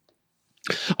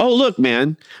Oh, look,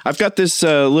 man. I've got this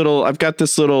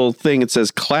little thing. It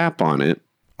says clap on it.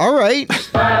 All right.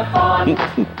 Clap on.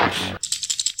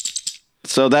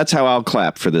 So that's how I'll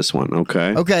clap for this one.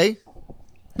 Okay. Okay.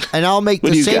 And I'll make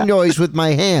the same noise with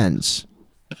my hands.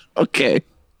 Okay.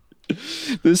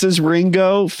 This is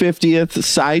Ringo 50th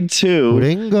side 2.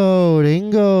 Ringo.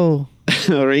 Ringo.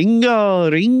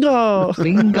 Ringo.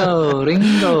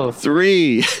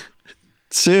 3,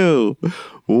 2,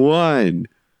 1.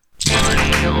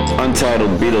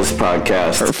 Untitled Beatles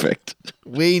podcast. Perfect.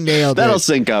 We nailed That'll it.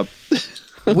 sync up.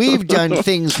 We've done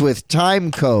things with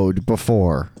time code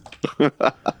before.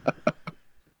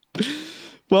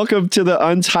 Welcome to the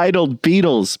Untitled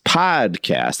Beatles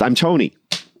podcast. I'm Tony.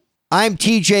 I'm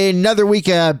TJ. Another week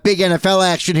of big NFL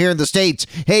action here in the States.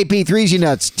 Hey, P3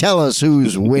 Nuts, tell us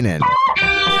who's winning.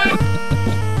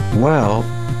 Well,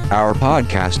 our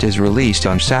podcast is released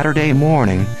on Saturday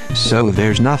morning, so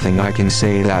there's nothing I can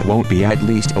say that won't be at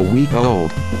least a week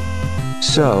old.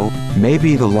 So,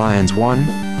 maybe the Lions won?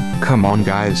 Come on,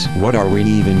 guys, what are we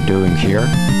even doing here?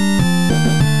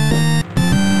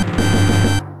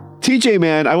 TJ,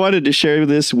 man, I wanted to share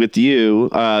this with you.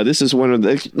 This is one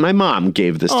of my mom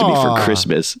gave this to me for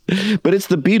Christmas, but it's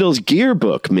the Beatles gear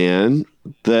book, man.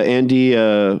 The Andy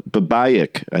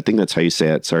Babayak. I think that's how you say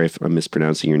it. Sorry if I'm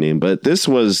mispronouncing your name, but this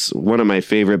was one of my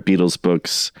favorite Beatles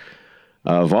books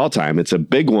of all time. It's a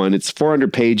big one. It's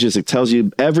 400 pages. It tells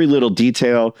you every little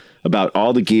detail about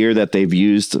all the gear that they've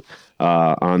used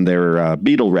on their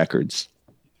Beatle records.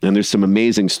 And there's some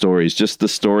amazing stories. Just the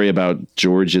story about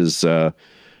George's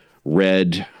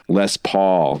red Les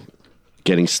Paul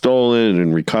getting stolen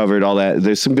and recovered, all that.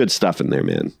 There's some good stuff in there,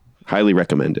 man. Highly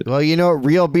recommended. Well, you know what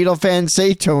real Beatle fans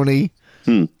say, Tony?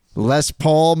 Les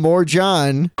Paul, more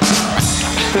John.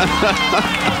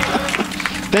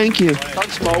 Thank you.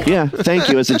 Yeah, thank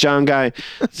you. As a John guy,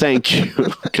 thank you.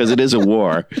 Because it is a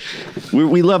war.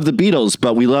 We love the Beatles,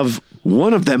 but we love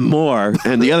one of them more,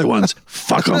 and the other ones,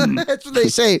 fuck them. That's what they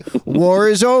say. War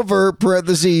is over,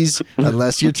 parentheses,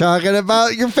 unless you're talking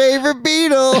about your favorite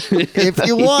Beatle, if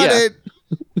you want it.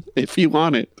 If you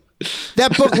want it.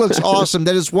 That book looks awesome.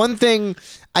 That is one thing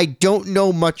I don't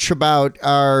know much about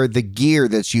are the gear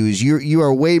that's used. You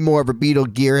are way more of a Beatle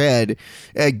gearhead.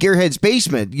 Gearhead's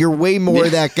Basement. You're way more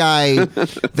that guy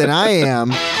than I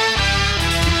am.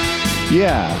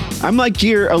 Yeah, I'm like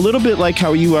gear, a little bit like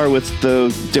how you are with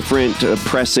the different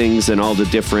pressings and all the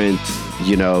different,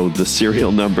 the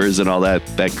serial numbers and all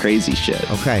that crazy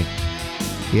shit. Okay.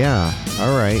 Yeah.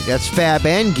 All right. That's Fab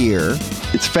and Gear.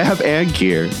 It's Fab and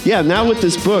Gear. Yeah, now with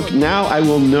this book, now I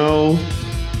will know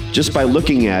just by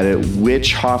looking at it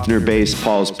which Hofner bass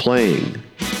Paul's playing.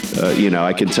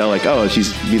 I can tell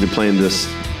she's either playing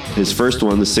his first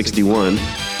one, the 61,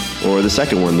 or the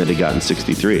second one that he got in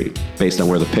 63, based on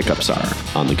where the pickups are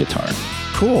on the guitar.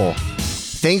 Cool.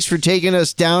 Thanks for taking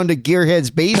us down to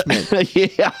Gearhead's Basement.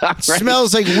 Yeah, right.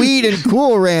 Smells like weed and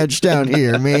Cool Ranch down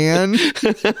here, man.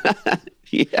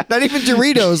 Yeah. Not even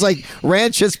Doritos, like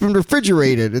ranch that's been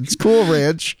refrigerated. It's Cool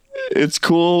Ranch. It's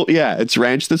cool. Yeah, it's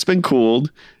ranch that's been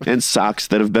cooled and socks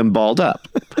that have been balled up.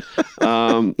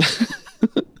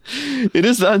 It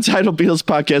is the Untitled Beatles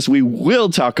podcast. We will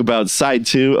talk about side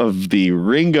 2 of the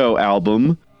Ringo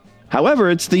album. However,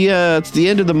 it's the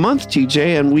end of the month,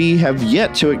 TJ, and we have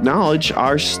yet to acknowledge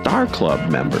our Star Club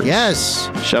members. Yes.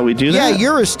 Shall we do that? Yeah,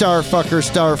 you're a star fucker,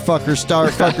 star fucker, star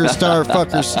fucker, star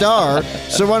fucker, star.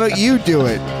 So why don't you do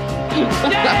it?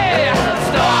 Yeah!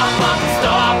 Star fuck,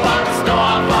 star fuck,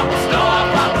 star fuck, star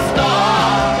fuck, star.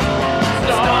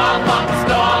 Star fuck,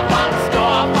 star fuck,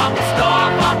 star fuck,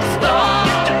 star fuck, star.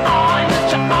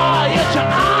 Get your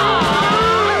eye.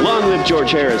 Long live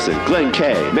George Harrison, Glenn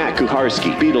Kay, Matt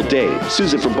Kuharski, Beetle Dave,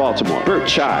 Susan from Baltimore, Bert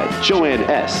Chide, Joanne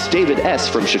S., David S.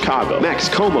 from Chicago, Max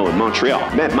Como in Montreal,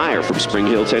 Matt Meyer from Spring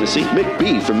Hill, Tennessee, Mick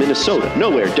B. from Minnesota,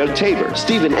 Nowhere, Doug Tabor,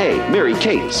 Stephen A., Mary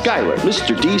Kate, Skylar,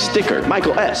 Mr. D. Sticker,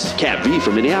 Michael S., Cat V.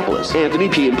 from Minneapolis, Anthony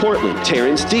P. in Portland,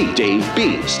 Terrence D., Dave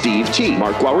B., Steve T.,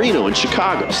 Mark Guarino in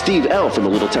Chicago, Steve L. from a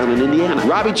little town in Indiana,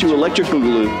 Robbie 2 Electric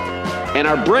Boogaloo, and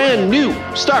our brand new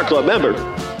Star Club member,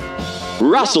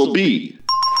 Russell B.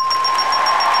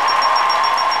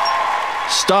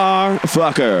 Star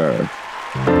fucker.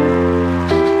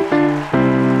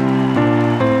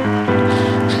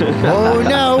 Oh,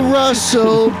 now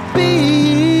Russell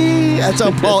B. That's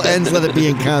how Paul ends Let It Be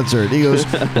in concert. He goes,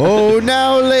 oh,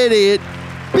 now let it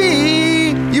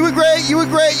be. You were great. You were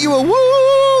great. You were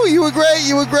woo. You were great.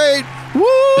 You were great.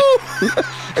 Woo.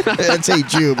 That's Hey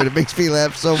Jude, but it makes me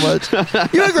laugh so much. You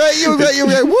were great. You were great. You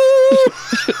were great. Woo.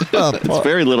 Oh, It's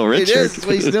very Little Richard. It is. That's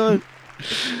what he's doing.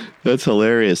 That's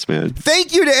hilarious, man.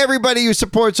 Thank you to everybody who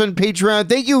supports on Patreon.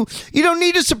 Thank you. You don't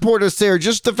need to support us there.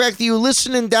 Just the fact that you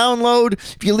listen and download.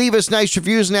 If you leave us nice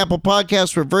reviews on Apple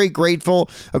Podcasts, we're very grateful.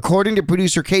 According to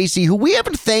producer Casey, who we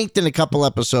haven't thanked in a couple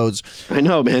episodes. I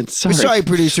know, man. Sorry,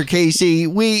 producer Casey.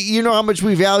 You know how much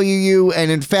we value you, and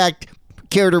in fact,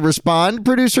 care to respond,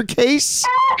 producer Case?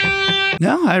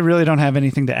 No, I really don't have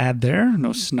anything to add there.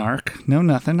 No snark, no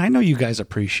nothing. I know you guys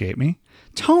appreciate me.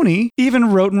 Tony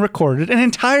even wrote and recorded an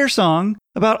entire song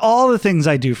about all the things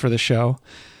I do for the show.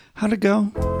 How'd it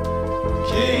go?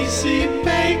 Casey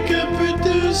Baker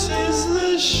produces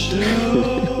the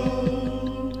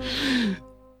show.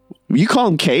 You call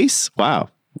him Case? Wow.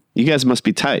 You guys must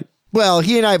be tight. Well,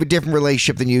 he and I have a different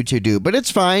relationship than you two do, but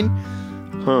it's fine.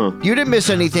 Huh. You didn't miss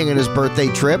anything in his birthday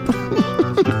trip.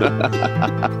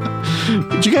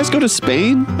 Did you guys go to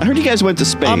Spain? I heard you guys went to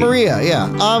Spain. Maria, yeah.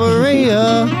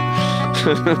 Maria.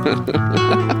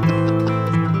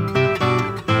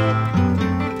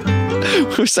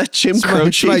 Was that Jim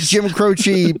Croce? My Jim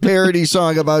Croce parody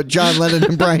song about John Lennon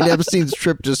and Brian Epstein's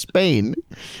trip to Spain.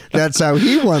 That's how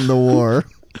he won the war.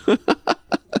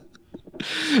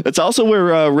 That's also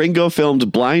where Ringo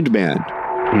filmed Blind Man.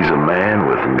 He's a man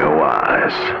with no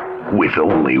eyes, with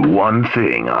only one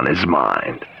thing on his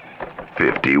mind.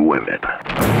 50 women.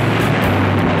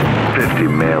 50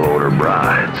 mail-order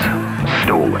brides.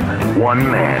 Stolen.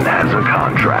 One man has a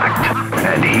contract,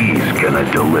 and he's gonna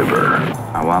deliver.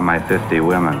 I want my 50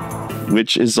 women.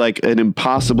 Which is like an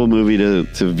impossible movie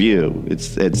to view.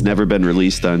 It's never been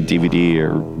released on DVD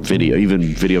or video,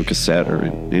 even video cassette or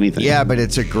anything. Yeah, but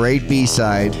it's a great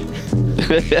B-side.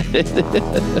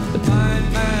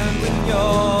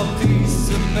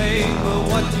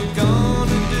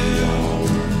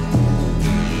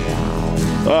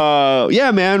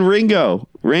 Yeah, man, Ringo.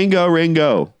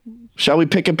 Shall we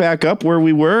pick it back up where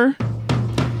we were?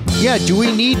 Yeah, do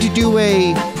we need to do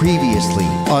a previously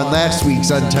on last week's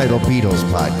Untitled Beatles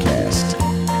podcast?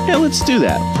 Yeah, let's do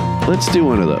that. Let's do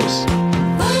one of those.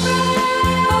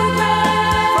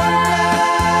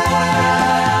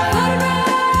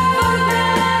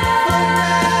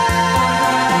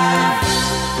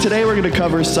 Today we're going to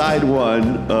cover side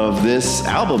one of this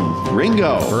album,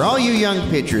 Ringo. For all you young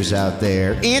pitchers out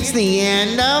there, it's the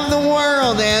end of the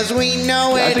world as we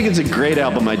know it. I think it's a great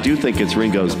album. I do think it's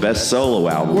Ringo's best solo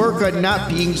album. Work on not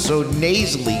being so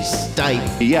nasally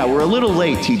stipe. Yeah, we're a little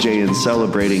late, TJ, in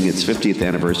celebrating its 50th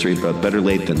anniversary, but better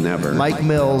late than never. Mike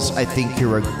Mills, I think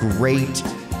you're a great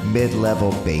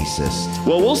mid-level bassist.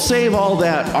 Well, we'll save all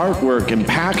that artwork and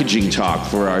packaging talk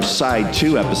for our side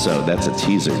 2 episode. That's a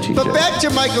teaser, TJ. But back to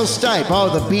Michael Stipe.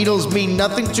 Oh, the Beatles mean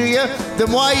nothing to you? Then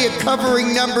why are you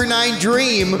covering Number 9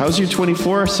 Dream? How's your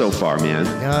 24 so far, man?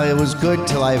 It was good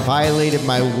till I violated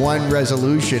my one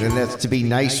resolution, and that's to be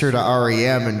nicer to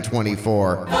REM in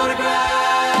 24.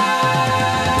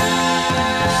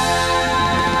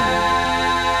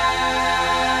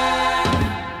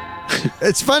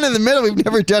 It's fun in the middle. We've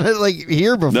never done it like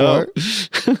here before. No.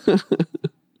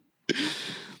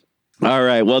 All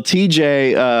right. Well,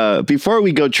 TJ, before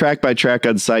we go track by track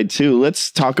on side 2, let's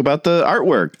talk about the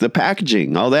artwork, the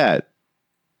packaging, all that.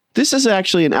 This is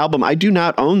actually an album. I do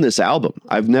not own this album.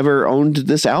 I've never owned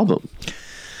this album.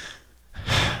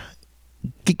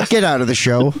 Get out of the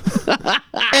show.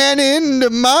 And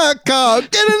into my car.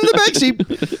 Get in the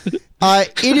backseat.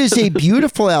 It is a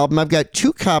beautiful album. I've got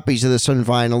 2 copies of this on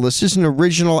vinyl. This is an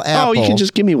original Apple. Oh, you can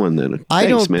just give me one then. Thanks, I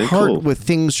don't man. part Cool. with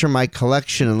things from my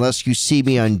collection unless you see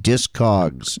me on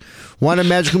Discogs. Want a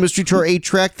Magical Mystery Tour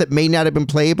 8-track that may not have been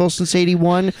playable since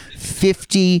 81?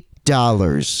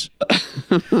 $50.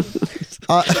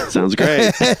 Sounds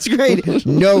great. That's great.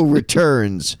 No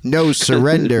returns. No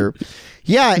surrender.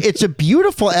 Yeah, it's a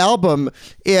beautiful album.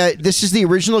 This is the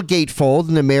original gatefold,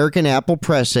 an American Apple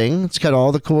pressing. It's got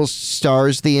all the cool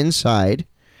stars the inside.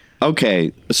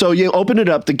 Okay, so you open it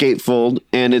up, the gatefold,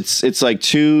 and it's like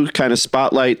 2 kind of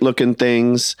spotlight looking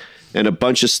things and a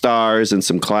bunch of stars and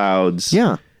some clouds.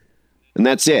 Yeah. And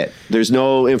that's it. There's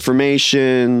no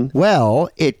information.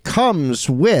 Well, it comes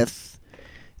with,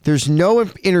 there's no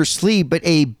inner sleeve, but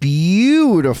a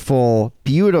beautiful,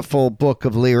 beautiful book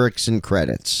of lyrics and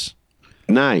credits.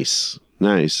 Nice.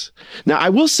 Now, I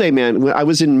will say, man, I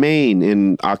was in Maine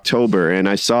in October, and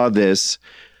I saw this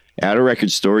at a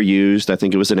record store used. I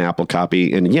think it was an Apple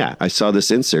copy. And yeah, I saw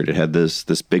this insert. It had this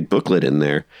big booklet in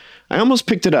there. I almost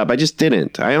picked it up. I just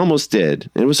didn't. I almost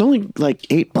did. And it was only like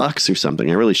 $8 or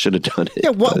something. I really should have done it.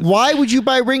 Yeah, why would you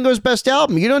buy Ringo's best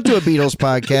album? You don't do a Beatles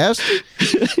podcast.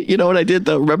 You know what I did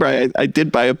though? Remember, I did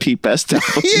buy a Pete Best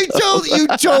album. You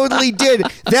totally did.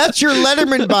 That's your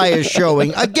Letterman bias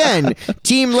showing. Again,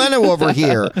 Team Leno over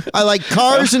here. I like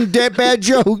cars and bad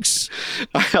jokes.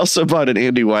 I also bought an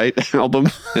Andy White album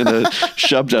and a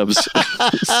Shub Dubs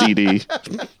CD.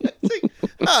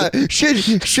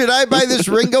 Should I buy this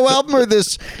Ringo album or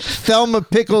this Thelma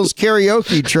Pickles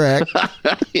karaoke track?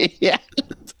 Yeah.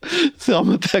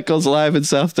 Thelma Pickles live in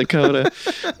South Dakota.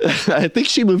 I think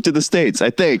she moved to the States,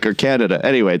 or Canada.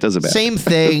 Anyway, it doesn't matter. Same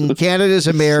thing. Canada's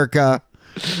America.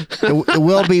 It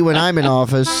will be when I'm in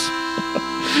office.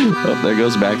 Oh, there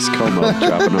goes Max Como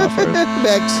dropping off our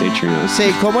Max, Patreon.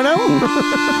 say como no?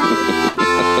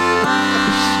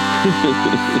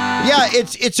 Yeah,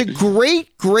 it's a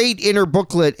great inner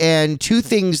booklet, and two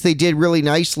things they did really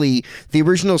nicely. The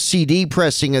original CD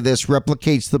pressing of this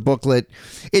replicates the booklet.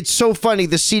 It's so funny.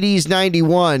 The CD is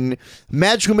 91,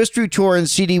 Magical Mystery Tour and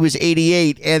CD was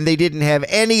 88, and they didn't have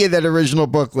any of that original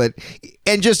booklet.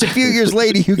 And just a few years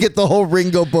later, you get the whole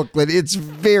Ringo booklet. It's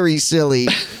very silly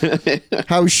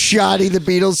how shoddy the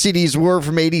Beatles CDs were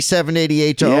from 87,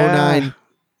 88 to 09.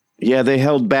 Yeah, they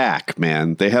held back,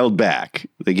 man. They held back.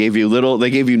 They gave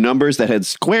you numbers that had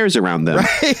squares around them.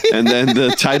 Right. And then the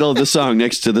title of the song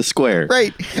next to the square.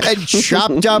 Right. And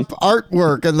chopped up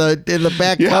artwork in the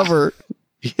back cover.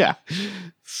 Yeah.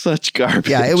 Such garbage.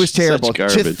 Yeah, it was terrible. Such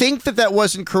garbage. To think that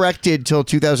wasn't corrected till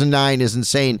 2009 is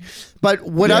insane. But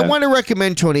what I want to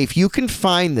recommend, Tony, if you can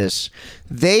find this,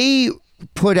 they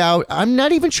put out, I'm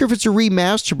not even sure if it's a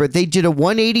remaster, but they did a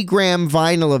 180-gram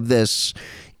vinyl of this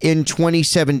in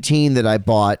 2017 that I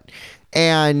bought.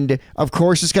 And of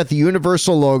course, it's got the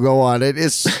Universal logo on it.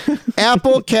 It's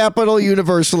Apple Capital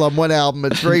Universal on one album.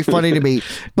 It's very funny to me.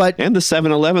 But and the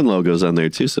 7-Eleven logo's on there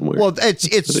too somewhere. Well,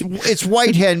 it's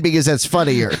White Hen because that's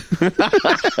funnier.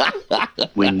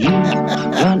 When you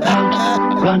run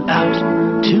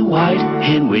out to White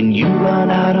Hen. When you run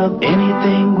out of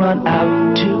anything, run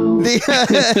out to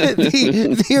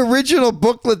the original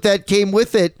booklet that came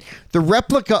with it, the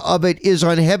replica of it is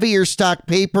on heavier stock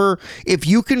paper. If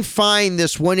you can find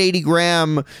this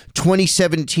 180-gram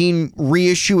 2017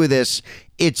 reissue of this,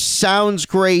 it sounds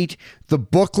great. The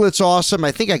booklet's awesome.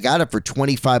 I think I got it for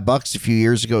 $25 a few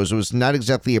years ago, so it was not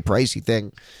exactly a pricey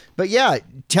thing. But yeah,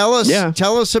 tell us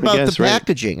about the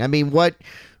packaging. Right. I mean,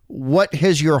 what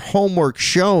has your homework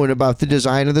shown about the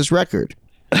design of this record?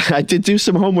 I did do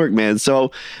some homework, man.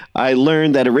 So I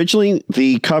learned that originally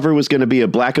the cover was going to be a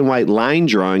black and white line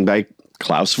drawing by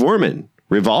Klaus Voormann.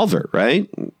 Revolver, right?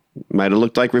 Might have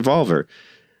looked like Revolver.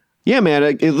 Yeah, man,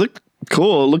 it looked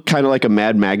cool. It looked kind of like a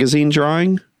Mad Magazine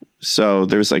drawing. So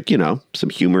there's some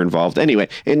humor involved. Anyway,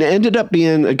 and it ended up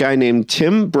being a guy named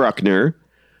Tim Bruckner,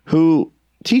 who,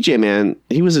 TJ, man,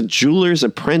 he was a jeweler's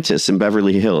apprentice in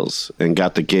Beverly Hills and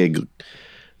got the gig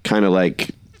kind of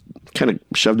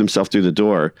shoved himself through the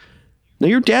door. Now,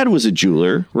 your dad was a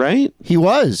jeweler, right? He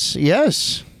was,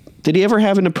 yes. Did he ever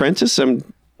have an apprentice? I'm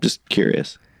just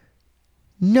curious.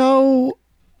 No,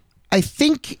 I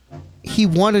think he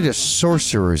wanted a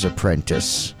sorcerer's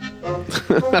apprentice.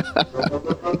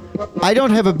 I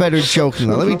don't have a better joke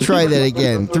now. Let me try that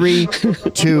again. 3,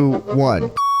 2,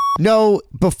 1. No,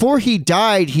 before he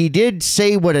died, he did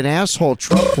say what an asshole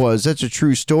Trump was. That's a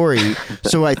true story.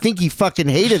 So I think he fucking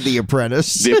hated The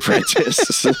Apprentice. The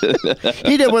Apprentice.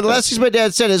 He did. One of the last things my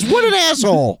dad said is, what an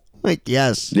asshole. Like,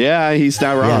 yes. Yeah, he's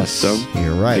not wrong. Yes, so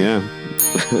you're right. Yeah.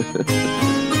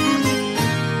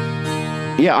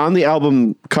 Yeah, on the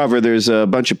album cover, there's a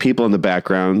bunch of people in the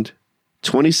background.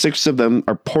 26 of them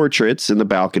are portraits in the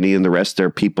balcony, and the rest are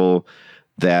people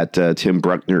that Tim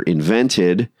Bruckner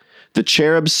invented. The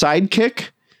cherub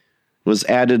sidekick was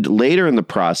added later in the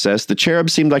process. The cherub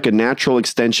seemed like a natural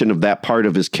extension of that part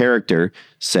of his character,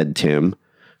 said Tim.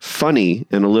 Funny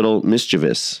and a little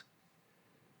mischievous.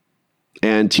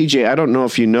 And TJ, I don't know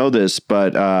if you know this,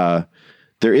 but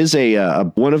there is a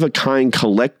one-of-a-kind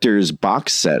collector's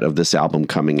box set of this album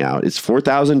coming out. It's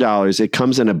 $4,000. It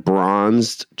comes in a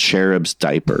bronzed cherub's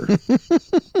diaper.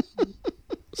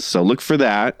 So look for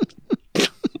that.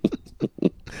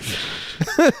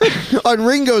 On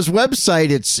Ringo's website,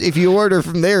 if you order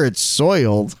from there, it's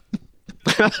soiled.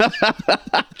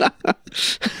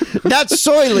 Not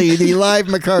Soily, the live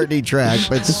McCartney track,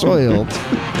 but soiled.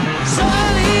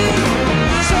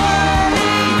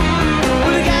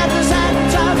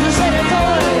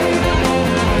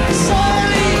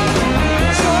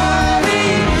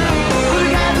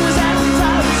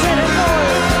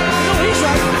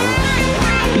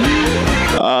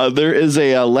 There is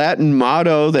a Latin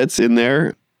motto that's in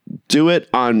there. Do it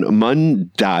on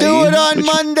Monday. Do it on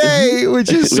Monday,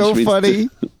 which is so funny.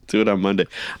 Do it on Monday.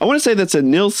 I want to say that's a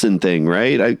Nilsson thing,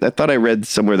 right? I thought I read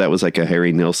somewhere that was like a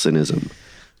Harry Nilssonism.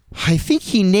 I think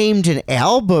he named an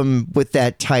album with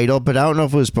that title, but I don't know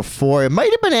if it was before. It might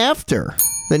have been after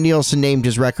that Nilsson named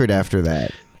his record after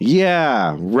that.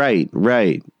 Yeah, right.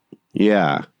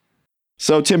 Yeah.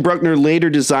 So Tim Bruckner later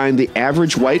designed the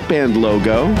Average White Band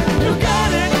logo. You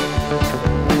got it.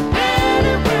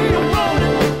 Any way you want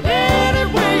it.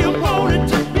 Any way you want it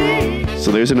to be.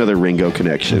 So there's another Ringo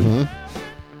connection. Mm-hmm.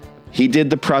 He did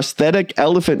the prosthetic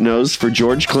elephant nose for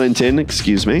George Clinton.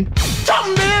 Excuse me.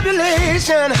 Some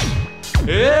revelation.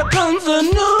 Here comes a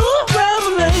new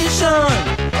revelation.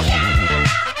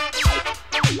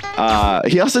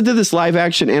 He also did this live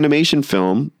action animation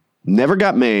film. Never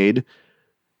got made,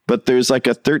 but there's like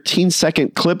a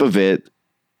 13-second clip of it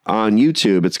on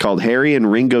YouTube. It's called Harry and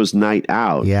Ringo's Night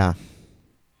Out. Yeah.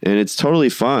 And it's totally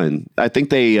fun. I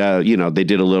think they, they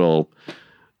did a little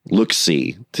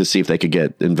look-see to see if they could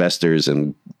get investors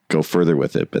and go further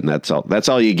with it. But that's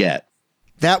all you get.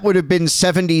 That would have been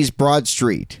 70s Broad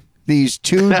Street. These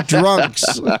two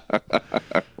drunks.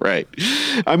 Right.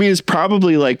 I mean, it's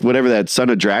probably like whatever that Son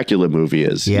of Dracula movie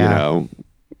is, Yeah.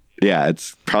 Yeah,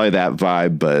 it's probably that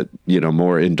vibe, but,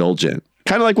 more indulgent.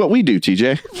 Kind of like what we do,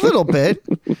 TJ. A little bit.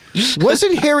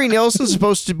 Wasn't Harry Nilsson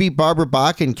supposed to be Barbara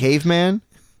Bach in Caveman?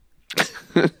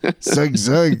 Zug,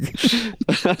 zug.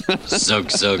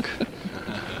 Zug, zug.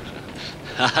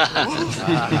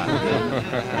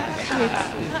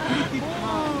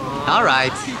 All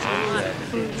right.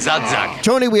 Zug, zug.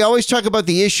 Tony, we always talk about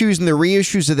the issues and the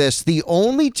reissues of this. The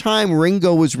only time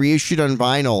Ringo was reissued on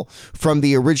vinyl from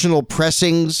the original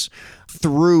pressings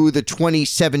through the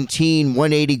 2017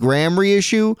 180-gram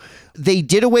reissue, they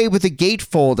did away with the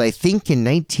gatefold, I think, in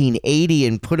 1980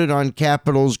 and put it on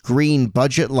Capitol's green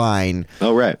budget line.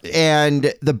 Oh, right.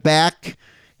 And the back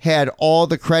had all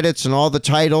the credits and all the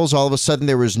titles. All of a sudden,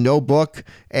 there was no book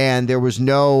and there was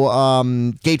no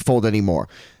gatefold anymore.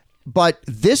 But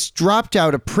this dropped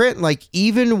out of print, like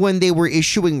even when they were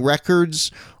issuing records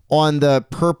on the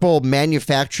purple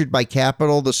manufactured by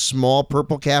Capitol, the small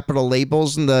purple Capitol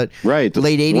labels in the late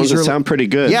 80s. Ones that sound pretty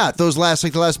good. Yeah, those the last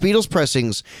Beatles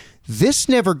pressings. This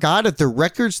never got it. The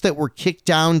records that were kicked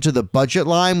down to the budget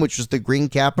line, which was the green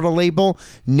Capitol label,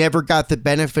 never got the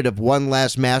benefit of one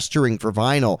last mastering for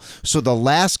vinyl. So the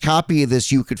last copy of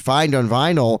this you could find on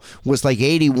vinyl was like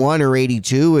 81 or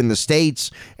 82 in the States,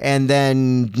 and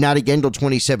then not again till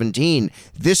 2017.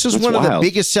 This is one of the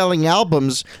biggest selling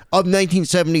albums of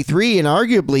 1973 and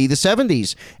arguably the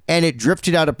 70s. And it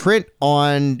drifted out of print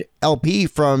on LP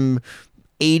from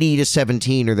 80 to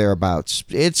 17 or thereabouts.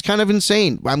 It's kind of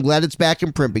insane. I'm glad it's back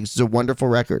in print because it's a wonderful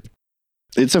record.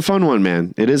 It's a fun one,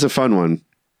 man. It is a fun one.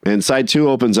 And side 2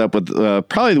 opens up with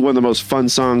probably one of the most fun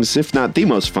songs, if not the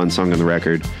most fun song on the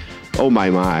record. Oh, my.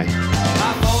 I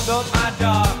phoned up my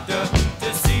doctor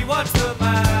to see what's the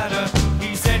matter.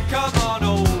 He said, come on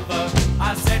over.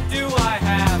 I said, do I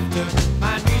have to?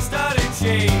 My knee started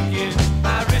shaking.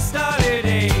 My wrist started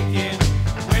aching.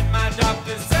 When my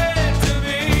doctor said to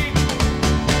me,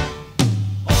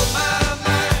 oh my,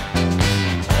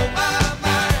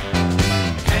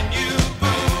 can you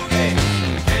boogie?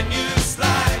 Can you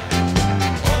slide?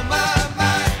 Oh my,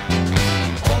 you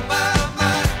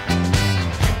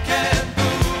can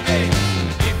boogie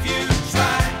if you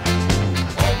try.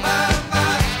 Oh my,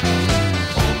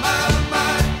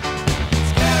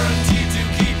 it's guaranteed to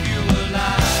keep you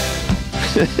alive.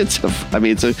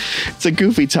 It's a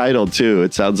goofy title, too.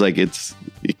 It sounds like it's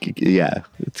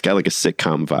got like a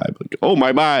sitcom vibe. Like, oh,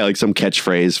 my, like some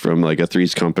catchphrase from like a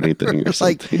Three's Company thing or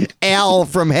something. Like Al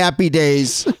from Happy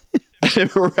Days.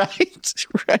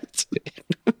 Right.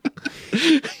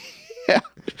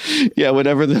 Yeah,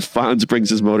 whenever the Fonz brings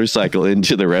his motorcycle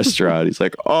into the restaurant, he's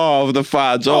like, oh, the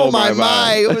Fonz, oh my.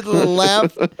 With a little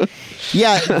laugh.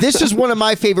 Yeah, this is one of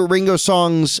my favorite Ringo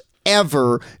songs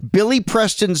ever. Billy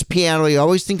Preston's piano, you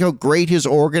always think how great his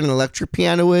organ and electric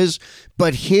piano is,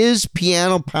 but his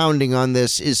piano pounding on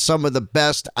this is some of the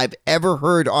best I've ever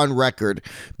heard on record.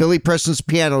 Billy Preston's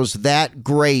piano is that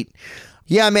great.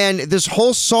 Yeah, man, this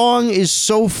whole song is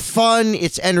so fun.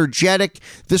 It's energetic.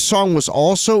 This song was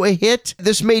also a hit.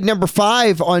 This made number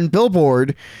 5 on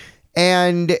Billboard,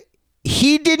 and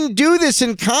he didn't do this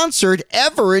in concert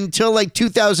ever until like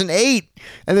 2008.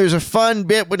 And there's a fun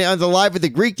bit when on the Live at the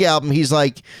Greek album, he's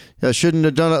like, I shouldn't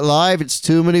have done it live. It's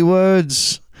too many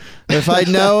words. If I'd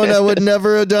known, I would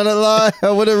never have done it live.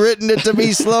 I would have written it to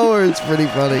be slower. It's pretty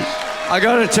funny. I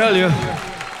gotta tell you,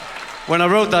 when I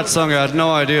wrote that song, I had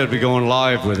no idea I'd be going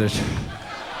live with it.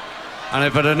 And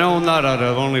if I'd have known that, I'd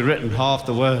have only written half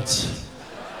the words.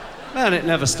 Man, it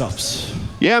never stops.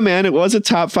 Yeah, man, it was a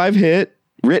top 5 hit,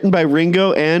 written by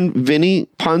Ringo and Vinnie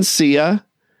Poncia.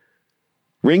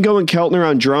 Ringo and Keltner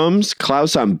on drums,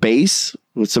 Klaus on bass,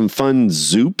 with some fun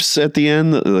zoops at the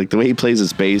end. Like the way he plays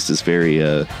his bass is very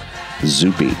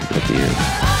zoopy at the end.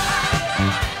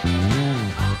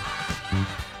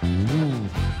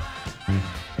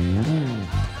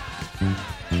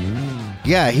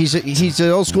 Yeah, he's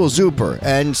an old school zooper,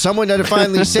 and someone had to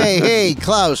finally say, "Hey,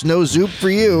 Klaus, no zoop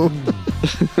for you."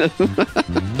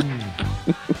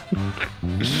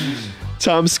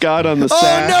 Tom Scott on the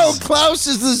sax. Oh no, Klaus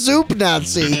is the zoop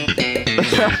Nazi. You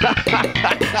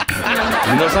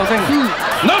know something?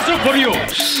 No soup for you!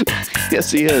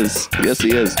 Yes, he is. Yes,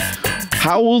 he is.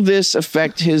 How will this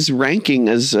affect his ranking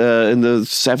as in the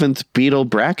 7th Beatle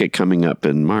bracket coming up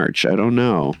in March? I don't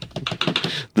know.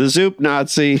 The Zoop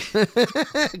Nazi.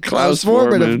 Klaus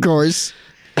Vorman, of course.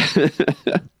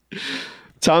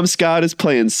 Tom Scott is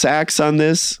playing sax on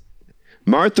this.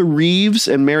 Martha Reeves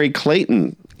and Mary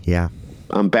Clayton. Yeah.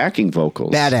 On backing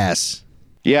vocals. Badass.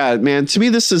 Yeah, man. To me,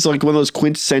 this is like one of those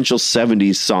quintessential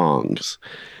 70s songs.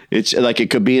 It's like it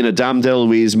could be in a Dom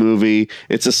DeLuise movie.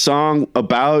 It's a song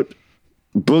about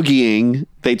boogieing.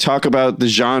 They talk about the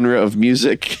genre of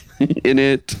music in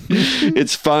it.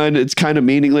 It's fun. It's kind of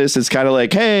meaningless. It's kind of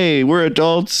like, hey, we're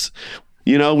adults.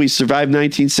 You know, we survived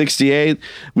 1968.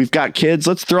 We've got kids.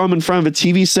 Let's throw them in front of a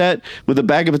TV set with a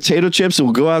bag of potato chips and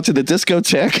we'll go out to the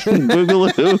discotheque and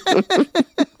boogaloo.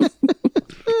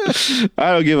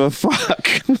 I don't give a fuck.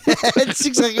 That's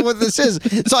exactly what this is.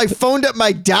 So I phoned up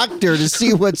my doctor to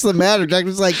see what's the matter.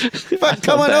 Doctor's like, fuck,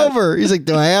 come on over. He's like,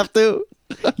 do I have to?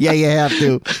 Yeah, you have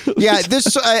to. Yeah,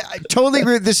 this I totally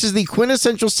agree. This is the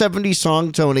quintessential 70s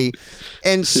song, Tony.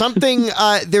 And something,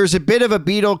 there's a bit of a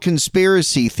Beatle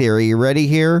conspiracy theory. You ready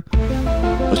here?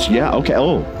 Yeah, okay.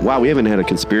 Oh, wow, we haven't had a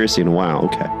conspiracy in a while.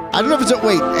 Okay. I don't know if it's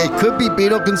it could be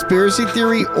Beatle conspiracy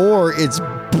theory or it's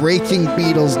breaking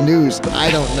Beatles news.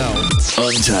 I don't know.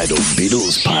 Untitled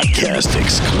Beatles Podcast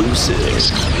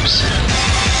exclusive.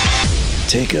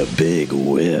 Take a big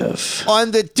whiff.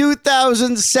 On the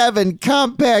 2007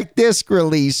 compact disc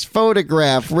release,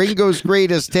 Photograph, Ringo's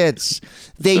Greatest Hits,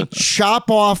 they chop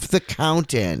off the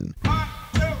count-in.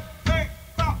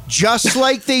 Just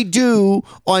like they do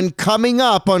on Coming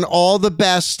Up on All the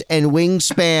Best and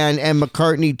Wingspan and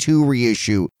McCartney 2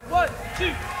 reissue. 1,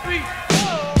 2, 3, 4.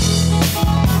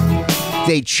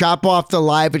 They chop off the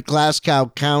Live at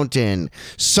Glasgow count-in.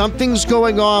 Something's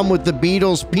going on with the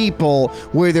Beatles people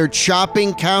where they're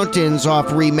chopping count-ins off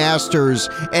remasters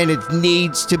and it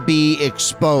needs to be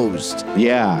exposed.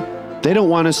 Yeah. They don't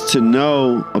want us to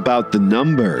know about the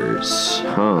numbers,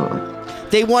 huh?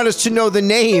 They want us to know the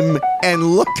name and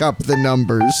look up the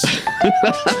numbers.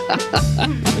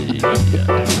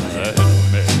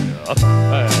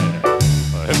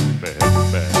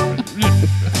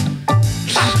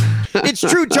 It's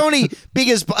true, Tony,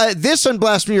 because this on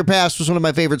Blast from Your Past was one of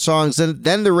my favorite songs. And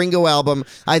then the Ringo album,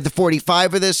 I had the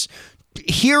 45 of this.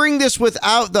 Hearing this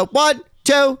without the 1,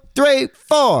 2, 3,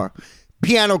 4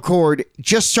 piano chord,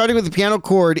 just starting with the piano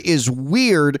chord is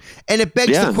weird. And it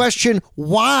begs the question,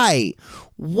 why?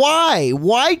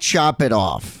 Why chop it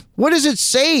off? What does it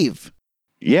save?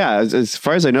 Yeah, as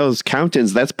far as I know, those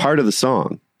count-ins, that's part of the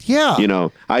song. Yeah. You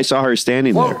know, I saw her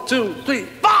standing there. 1, 2, 3,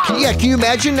 4. Yeah, can you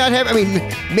imagine not having, I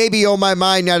mean, maybe Oh My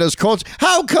My not as cold.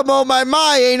 How come Oh My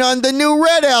My ain't on the new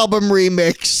Red album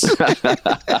remix?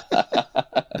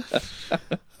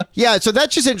 Yeah, so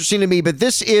that's just interesting to me, but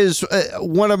this is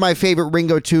one of my favorite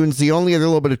Ringo tunes. The only other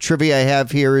little bit of trivia I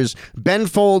have here is Ben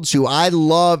Folds, who I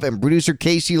love and producer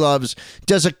Casey loves,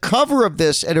 does a cover of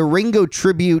this at a Ringo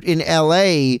tribute in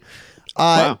L.A.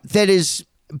 Wow. That is,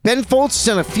 Ben Folds has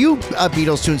done a few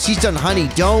Beatles tunes. He's done Honey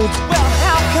Don't. Well,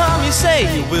 how come you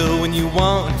say you will when you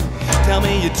won't? Tell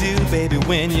me you do, baby,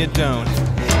 when you don't.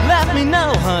 Let me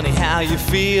know, honey, how you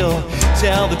feel.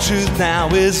 Tell the truth now,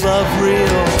 is love real?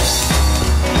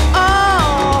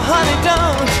 Oh, honey,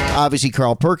 don't. Obviously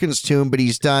Carl Perkins' tune, but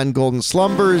he's done Golden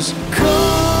Slumbers. Golden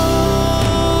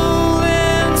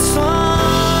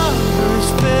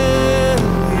slumbers fill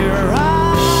your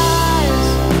eyes.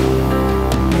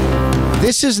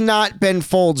 This is not Ben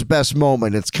Folds' best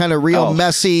moment. It's kind of real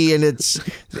messy, and he's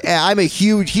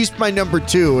my number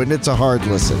 2, and it's a hard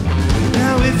listen.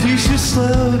 Now if you should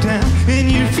slow down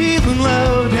and you're feeling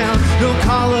low down, don't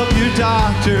call up your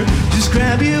doctor, just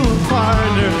grab you a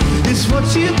partner. It's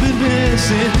what you've been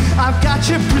missing. I've got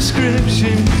your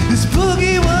prescription, this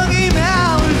boogie woogie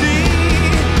melody.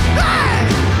 Hey!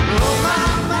 Oh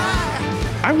my,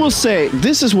 my. I will say,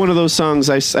 this is one of those songs,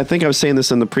 I think I was saying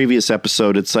this in the previous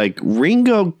episode, it's like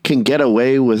Ringo can get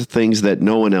away with things that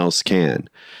no one else can.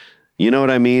 You know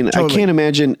what I mean? Totally. I can't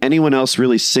imagine anyone else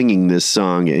really singing this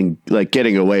song and like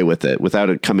getting away with it without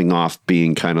it coming off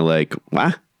being kind of like,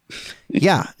 what?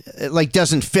 Yeah, it like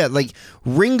doesn't fit. Like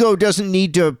Ringo doesn't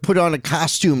need to put on a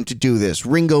costume to do this.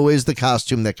 Ringo is the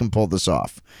costume that can pull this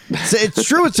off. So it's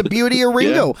true. It's the beauty of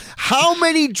Ringo. Yeah. How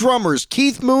many drummers?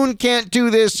 Keith Moon can't do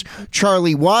this.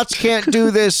 Charlie Watts can't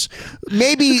do this.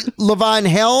 Maybe Levon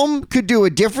Helm could do a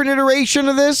different iteration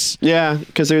of this. Yeah,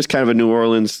 because there's kind of a New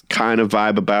Orleans kind of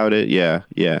vibe about it. Yeah,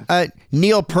 yeah.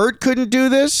 Neil Peart couldn't do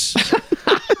this.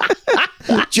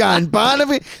 John Bonham.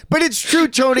 But it's true,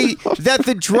 Tony, that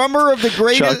the drummer of the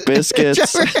greatest... Chuck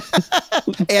Biscuits.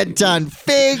 Anton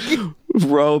Fig.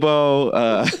 Robo.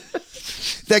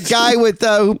 The guy with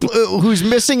who's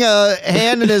missing a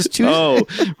hand in his tooth. Oh,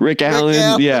 Rick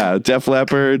Allen. Yeah, Def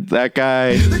Leppard. That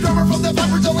guy. The drummer from the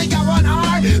Peppers only got one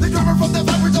arm. The drummer from the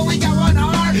Peppers only got one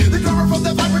arm. The drummer from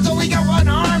the Peppers only got one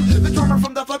arm. The drummer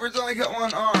from the Peppers only got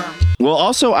one arm. Well,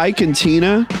 also Ike and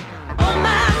Tina. Oh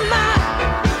my.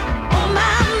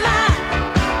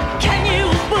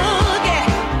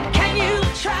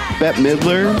 Bette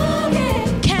Midler.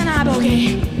 Can I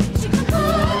boogie?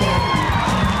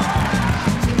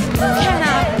 Can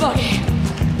I boogie?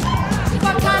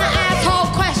 What kind of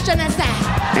asshole question is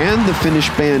that? And the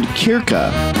Finnish band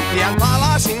Kirka. Pian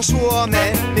palasin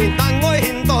Suomeen, niin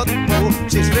tangoihin tottuu.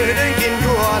 Siis ryhdynkin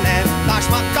juoneen, taas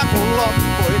matka kun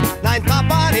loppui. Näin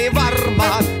tapani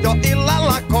varmaan, jo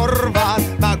illalla korvaan.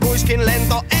 Mä kuiskin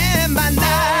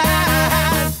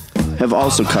lentoemännään. Have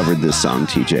also covered this song,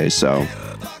 TJ, so...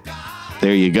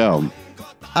 There you go.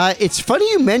 It's funny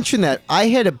you mentioned that. I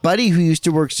had a buddy who used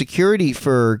to work security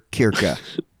for Kirka.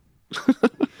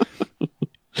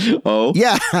 Oh?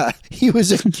 Yeah, he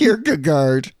was a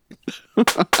Kierkegaard.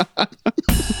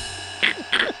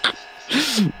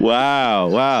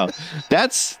 Wow.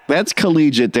 That's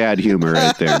collegiate dad humor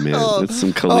right there, man. That's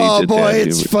some collegiate dad humor. Oh, boy,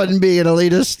 it's fun being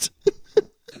elitist.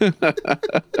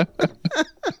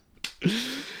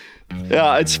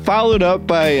 Yeah, it's followed up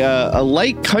by a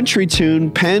light country tune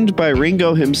penned by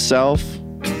Ringo himself.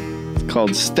 It's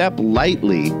called Step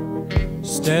Lightly.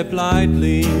 Step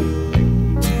lightly.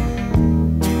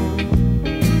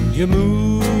 You're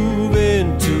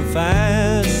moving too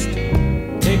fast.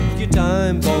 Take your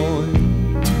time, boy.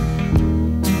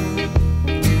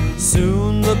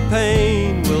 Soon the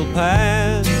pain will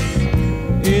pass.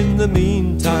 In the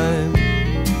meantime,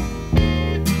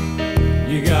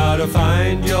 you gotta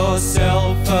find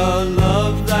yourself a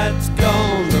love that's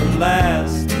gonna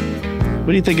last. What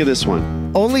do you think of this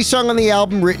one? Only song on the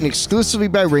album written exclusively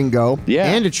by Ringo.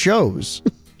 Yeah. And it shows.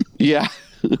 Yeah.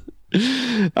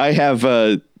 I have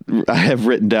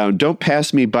written down, don't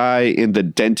pass me by in the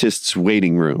dentist's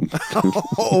waiting room.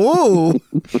 Oh,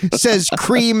 says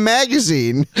Cream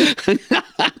Magazine.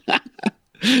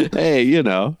 Hey, you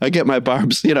know, I get my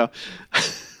barbs, you know.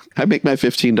 I make my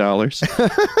 $15.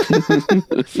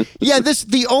 Yeah,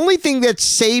 the only thing that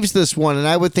saves this one, and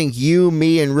I would think you,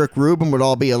 me, and Rick Rubin would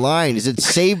all be aligned, is it's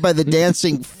saved by the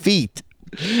dancing feet.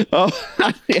 Oh,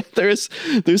 yeah, there's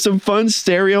some fun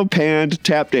stereo panned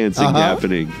tap dancing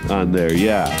happening on there.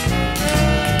 Yeah.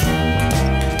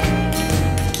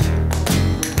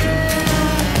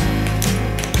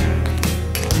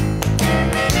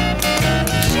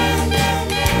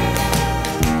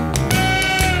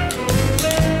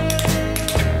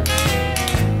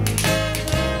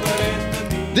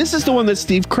 This is the one that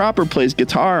Steve Cropper plays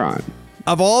guitar on.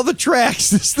 Of all the tracks,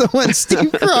 this is the one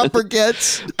Steve Cropper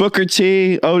gets. Booker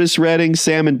T, Otis Redding,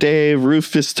 Sam and Dave,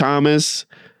 Rufus Thomas,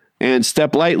 and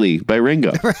Step Lightly by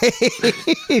Ringo.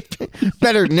 Right.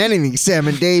 Better than anything Sam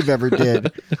and Dave ever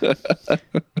did.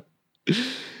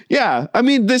 Yeah, I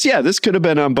mean, this could have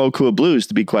been on Boku Blues,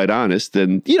 to be quite honest.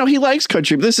 And, you know, he likes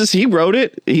country. He wrote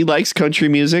it. He likes country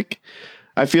music.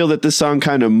 I feel that this song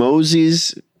kind of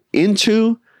moseys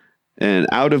into and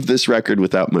out of this record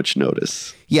without much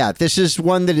notice. Yeah, this is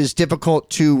one that is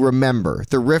difficult to remember.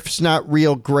 The riff's not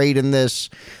real great in this.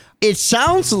 It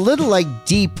sounds a little like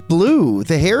Deep Blue,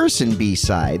 the Harrison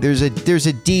B-side. There's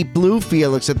a Deep Blue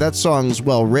feel, except that song's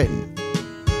well written.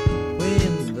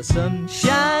 When the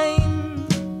sunshine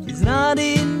is not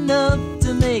enough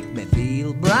to make me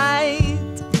feel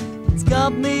bright, it's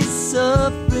got me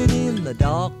suffering in the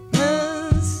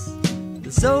darkness.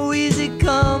 It's so easy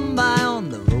come by on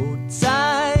the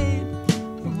roadside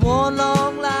from one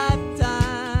long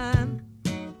lifetime.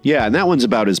 Yeah, and that one's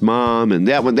about his mom, and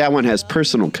that one has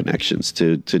personal connections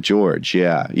to George.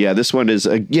 Yeah. This one is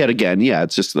yet again. Yeah,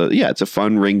 it's just it's a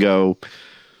fun Ringo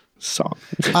song.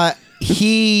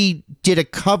 he did a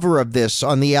cover of this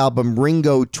on the album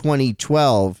Ringo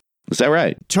 2012. Is that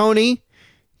right? Tony,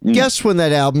 guess when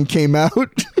that album came out?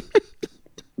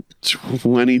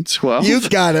 2012. You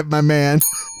got it, my man.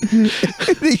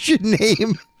 They should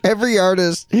name every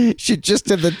artist should just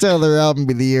have to tell their album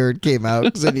the year it came out,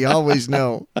 because then you always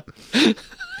know.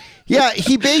 Yeah,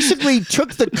 he basically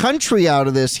took the country out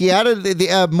of this. He added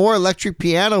the more electric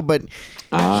piano, but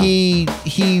he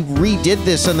redid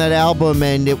this on that album,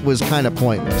 and it was kind of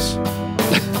pointless.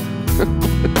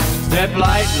 Step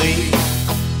lightly.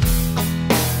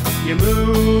 You're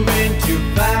moving too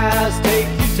fast. Take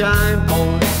your time,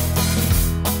 boy.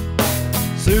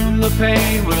 Soon the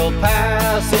pain will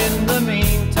pass. In the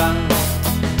meantime,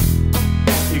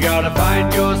 you gotta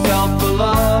find yourself a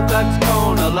love that's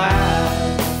gonna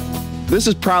last. This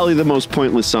is probably the most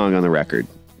pointless song on the record.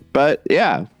 But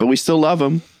yeah, but we still love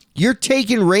him. You're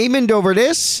taking Raymond over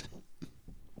this?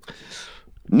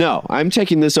 No, I'm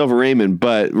taking this over Raymond,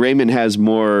 but Raymond has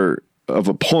more of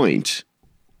a point.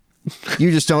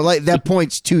 You just don't like that.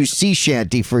 Point's too sea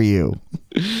shanty for you.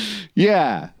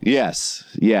 Yeah. Yes.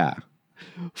 Yeah.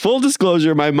 Full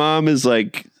disclosure, my mom is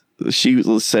like, she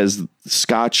says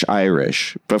Scotch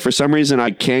Irish, but for some reason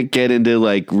I can't get into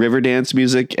like river dance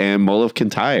music and Mull of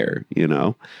Kintyre, you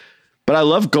know, but I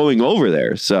love going over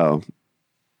there. So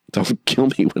don't kill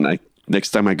me when next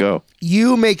time I go.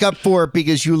 You make up for it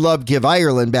because you love Give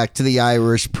Ireland Back to the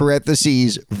Irish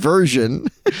 (parentheses version).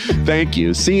 Thank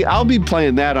you. See, I'll be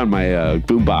playing that on my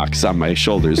boombox on my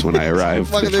shoulders when I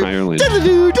arrive in Ireland.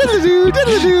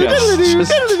 Yes,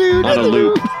 just on a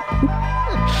loop.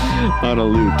 On a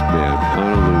loop, man.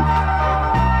 On a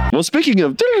loop. Well, speaking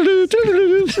of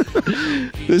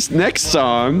this next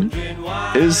song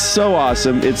is so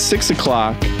awesome. It's 6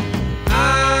 o'clock.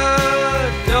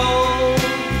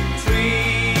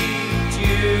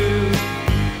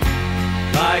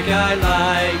 I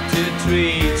like to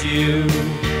treat you.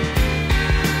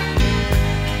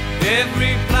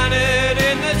 Every planet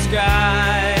in the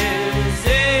sky is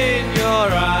in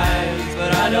your eyes,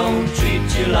 but I don't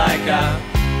treat you like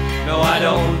no, I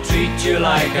don't treat you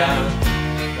like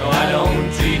no, I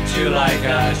don't treat you like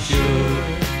I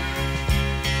should.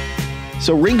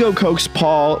 So Ringo coaxed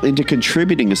Paul into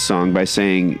contributing a song by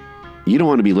saying, "You don't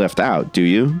want to be left out, do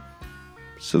you?"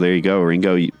 So there you go,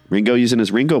 Ringo using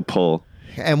his Ringo pull.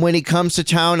 And when he comes to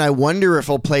town, I wonder if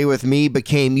he'll play with me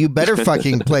became you better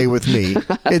fucking play with me.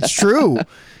 It's true.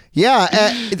 Yeah.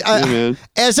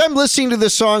 As I'm listening to the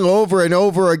song over and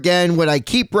over again, what I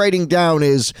keep writing down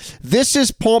is, this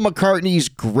is Paul McCartney's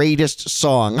greatest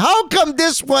song. How come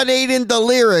this one ain't in the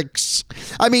lyrics?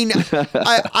 I mean,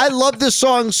 I love this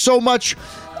song so much.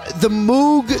 The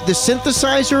Moog, the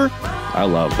synthesizer. I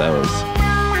love those.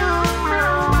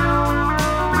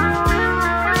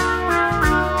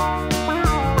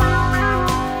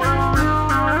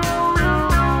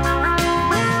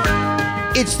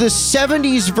 It's the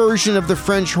 70s version of the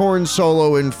French horn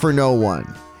solo in For No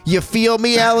One. You feel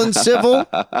me, Alan Civil?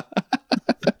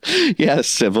 Yes,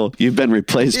 Civil. You've been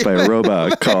replaced by a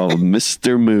robot called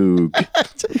Mr. Moog.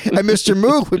 And Mr.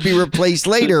 Moog would be replaced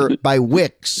later by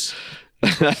Wix.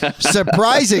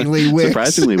 Surprisingly, Wix.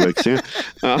 Surprisingly, Wix, yeah.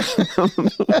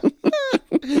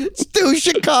 It's too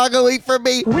Chicago-y for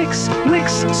me. Wix,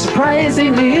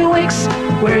 surprisingly Wix,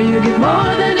 where you get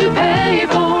more than you pay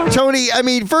for. Tony, I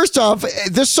mean, first off,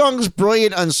 this song's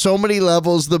brilliant on so many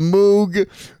levels. The Moog,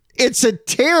 it's a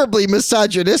terribly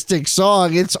misogynistic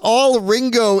song. It's all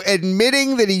Ringo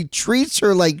admitting that he treats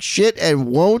her like shit and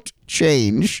won't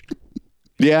change.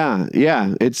 Yeah.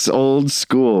 It's old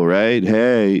school, right?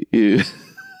 Hey, there's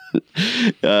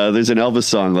an Elvis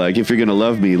song like, if you're going to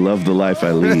love me, love the life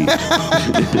I lead.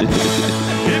 If you're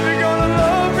gonna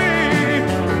love me,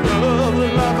 love the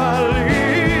life I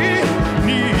lead.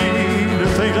 Need the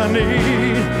things I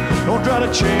need. Don't try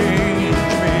to change me.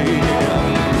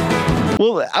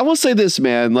 Well, I will say this,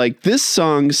 man. Like, this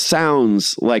song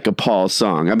sounds like a Paul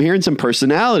song. I'm hearing some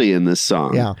personality in this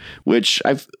song. Yeah. Which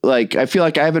I feel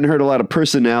like I haven't heard a lot of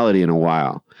personality in a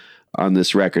while on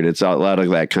this record. It's a lot of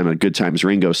that kind of Good Times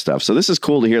Ringo stuff. So this is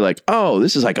cool to hear, like, oh,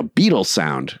 this is like a Beatles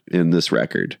sound in this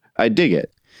record. I dig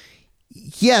it.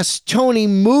 Yes, Tony,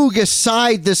 Moog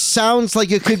aside, this sounds like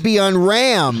it could be on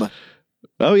Ram.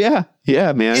 Oh, yeah.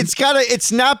 Yeah, man.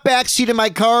 It's not Backseat of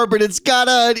My Car, but it's got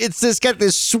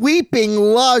this sweeping,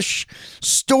 lush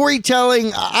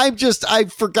storytelling.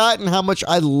 I've forgotten how much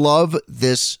I love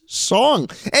this song.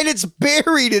 And it's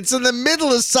buried. It's in the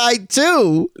middle of side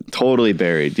 2. Totally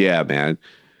buried. Yeah, man.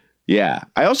 Yeah.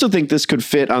 I also think this could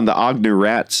fit on the Ogner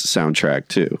Rats soundtrack,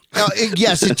 too.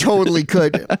 Yes, it totally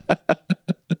could.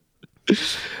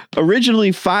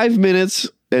 Originally 5 minutes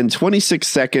and 26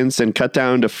 seconds and cut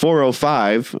down to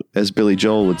 4:05, as Billy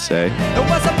Joel would say. It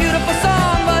was a beautiful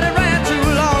song, but it ran too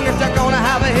long. If they're gonna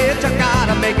have a hit, you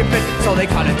gotta make it fit. So they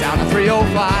cut it down to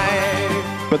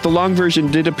 3:05. But the long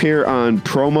version did appear on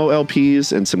promo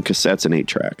LPs and some cassettes and 8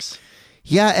 tracks.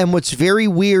 Yeah, and what's very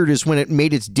weird is when it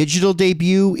made its digital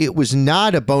debut, it was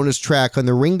not a bonus track on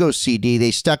the Ringo CD. They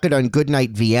stuck it on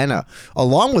Goodnight Vienna,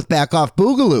 along with Back Off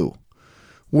Boogaloo,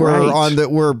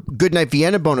 were Goodnight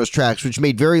Vienna bonus tracks, which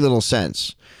made very little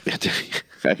sense.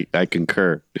 I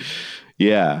concur.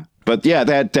 Yeah. But yeah,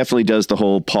 that definitely does the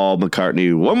whole Paul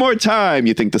McCartney, one more time,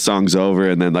 you think the song's over,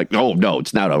 and then like, oh, no,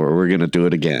 it's not over. We're going to do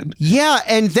it again. Yeah,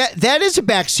 and that is a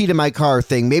backseat of my car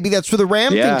thing. Maybe that's where the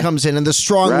Ram thing comes in, and the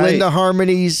strong Linda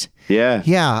harmonies. Yeah.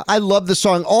 Yeah, I love the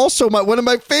song. Also, one of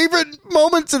my favorite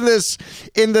moments in this,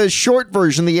 in the short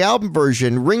version, the album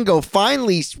version, Ringo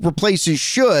finally replaces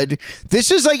should.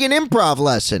 This is like an improv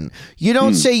lesson. You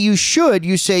don't say you should,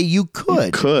 you say you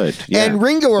could. You could, yeah. And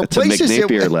Ringo replaces it.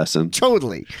 It's a it with, lesson.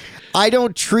 Totally. I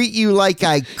don't treat you like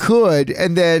I could,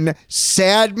 and then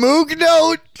sad moog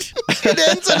note. It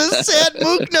ends on a sad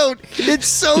moog note. It's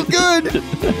so good.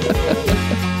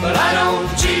 But I don't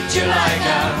treat you like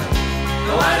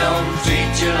no, I don't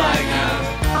treat you like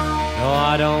no,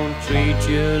 I don't treat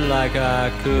you like I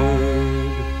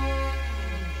could.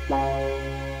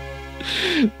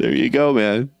 There you go,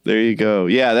 man. There you go.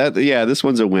 Yeah, this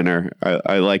one's a winner.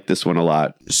 I like this one a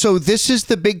lot. So this is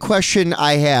the big question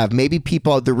I have. Maybe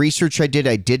people, the research I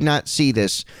did not see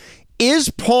this. Is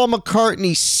Paul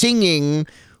McCartney singing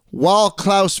while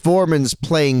Klaus Voormann's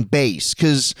playing bass?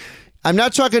 Because I'm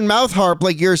not talking mouth harp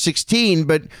like You're 16,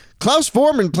 but Klaus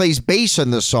Voormann plays bass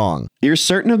on the song. You're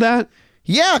certain of that?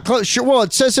 Yeah, sure. Well,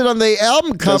 it says it on the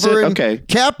album cover. Okay.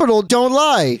 Capital, don't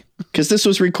lie. Because this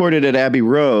was recorded at Abbey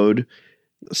Road.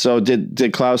 So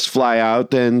did Klaus fly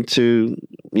out then to,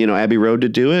 Abbey Road to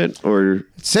do it? Or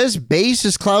it says bass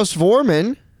is Klaus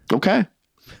Voormann. Okay.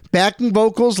 Backing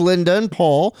vocals, Linda and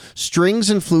Paul. Strings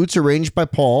and flutes arranged by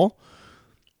Paul.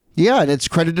 Yeah, and it's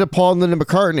credited to Paul and Linda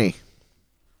McCartney.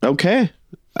 Okay.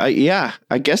 I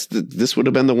guess this would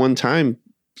have been the one time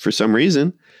for some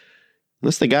reason.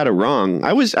 Unless they got it wrong.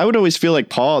 I would always feel like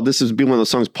Paul, this would be one of those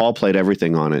songs Paul played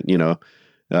everything on it,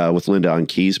 with Linda on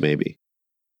keys maybe.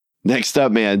 Next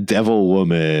up, man, Devil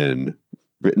Woman,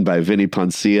 written by Vinnie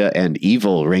Poncia and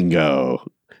Evil Ringo.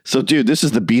 So, dude, this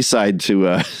is the B-side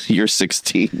to You're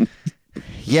 16.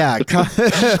 Yeah.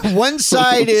 One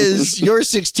side is You're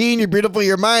 16, you're beautiful,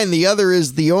 you're mine. The other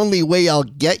is the only way I'll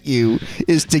get you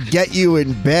is to get you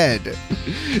in bed.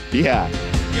 Yeah.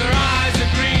 Your eyes are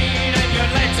green and your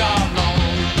legs are long.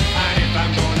 And if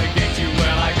I'm gonna get you,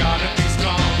 well, I gotta be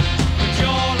strong. But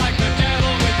you're like the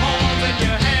devil with holes in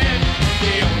your head.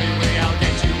 The only way I'll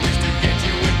get you is to get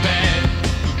you in bed.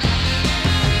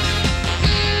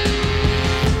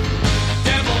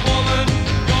 Devil woman,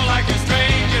 you're like a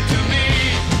stranger to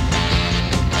me.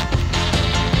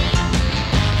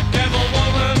 Devil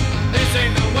woman, this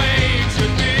ain't the way it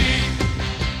should be.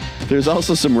 There's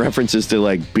also some references to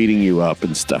like beating you up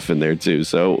and stuff in there too.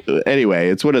 So anyway,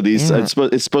 it's one of these. Yeah.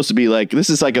 It's supposed to be like, this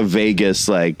is like a Vegas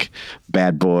like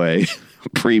bad boy,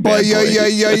 pre-bad boy.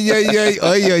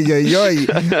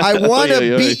 I want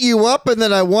to beat you up and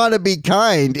then I want to be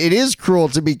kind. It is cruel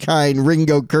to be kind,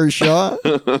 Ringo Kershaw.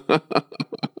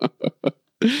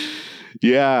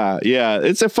 Yeah,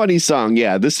 it's a funny song.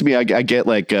 Yeah, this to me, I get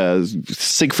like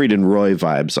Siegfried and Roy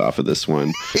vibes off of this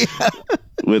one. Yeah.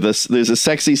 There's a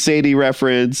Sexy Sadie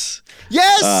reference.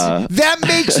 Yes, that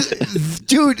makes,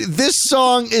 dude. This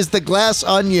song is the glass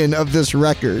onion of this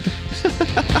record.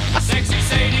 Sexy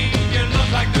Sadie, you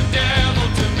look like the devil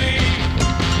to me.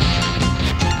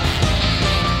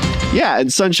 Yeah,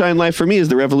 and Sunshine Life for me is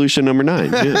the Revolution number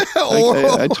 9. Yeah.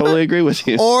 I totally agree with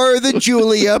you. Or the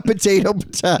Julia potato.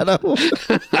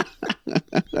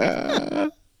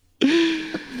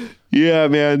 Yeah,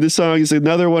 man, this song is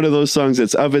another one of those songs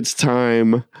that's of its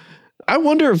time. I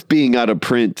wonder if being out of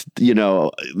print,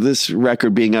 this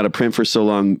record being out of print for so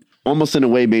long, almost in a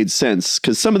way made sense,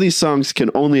 because some of these songs can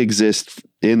only exist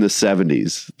in the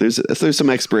 70s. There's some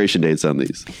expiration dates on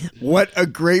these. What a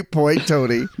great point,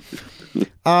 Tony.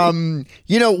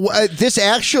 This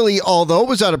actually, although it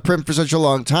was out of print for such a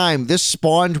long time, this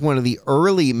spawned one of the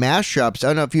early mashups. I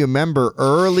don't know if you remember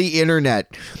early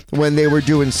internet when they were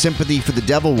doing Sympathy for the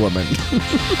Devil Woman.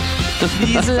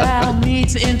 Please allow me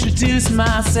to introduce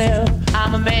myself.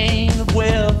 I'm a man of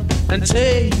wealth and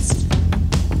taste.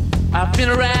 I've been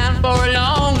around for a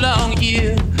long, long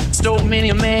year. Stole many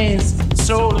a man's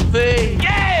soul of faith.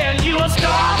 Yeah, you a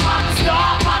star, I'm a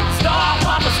star, I'm a star,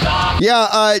 I'm a star.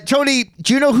 Yeah, Tony,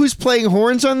 do you know who's playing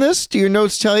horns on this? Do your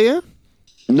notes tell you?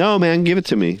 No, man, give it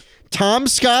to me. Tom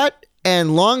Scott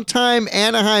and longtime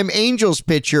Anaheim Angels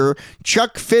pitcher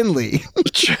Chuck Finley.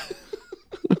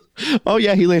 Oh,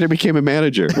 yeah, he later became a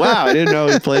manager. Wow, I didn't know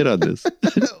he played on this.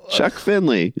 Chuck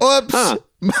Finley. Oops. Huh.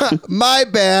 My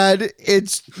bad.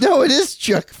 It is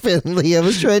Chuck Finley. I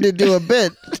was trying to do a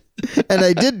bit, and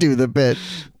I did do the bit.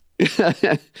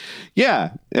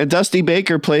 Yeah, and Dusty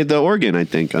Baker played the organ, I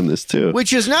think, on this too.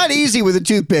 Which is not easy with a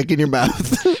toothpick in your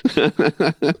mouth.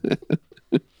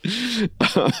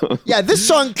 Yeah, this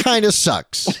song kind of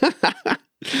sucks.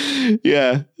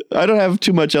 Yeah, I don't have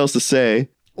too much else to say.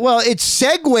 Well, it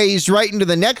segues right into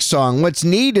the next song. What's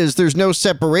neat is there's no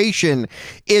separation.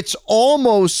 It's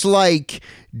almost like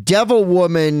Devil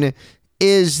Woman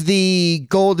is the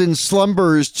golden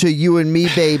slumbers to You and Me,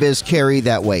 Babe, as Carry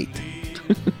That Weight.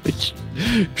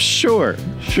 Sure.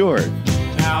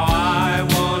 Now I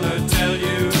want to tell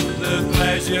you the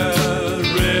pleasure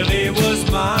really was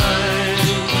mine.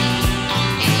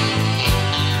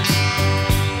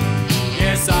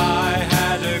 Yes, I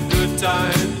had a good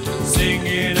time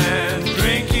singing and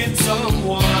drinking some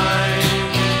wine.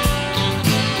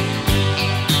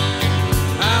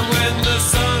 And when the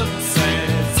sun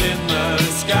sets in the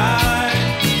sky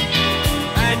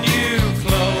and you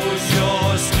close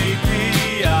your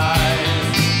sleepy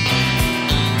eyes,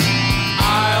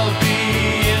 I'll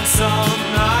be in some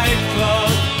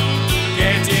nightclub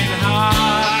getting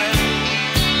high.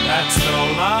 That's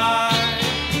no lie.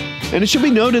 And it should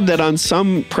be noted that on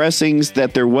some pressings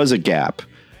that there was a gap,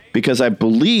 because I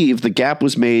believe the gap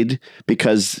was made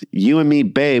because You and Me,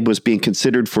 Babe was being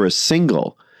considered for a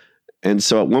single. And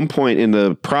so at one point in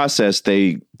the process,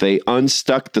 they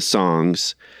unstuck the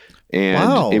songs,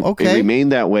 and it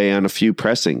remained that way on a few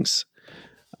pressings.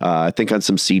 I think on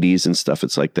some CDs and stuff,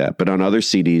 it's like that. But on other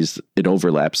CDs, it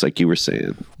overlaps, like you were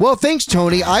saying. Well, thanks,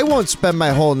 Tony. I won't spend my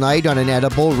whole night on an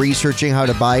edible researching how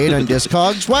to buy it on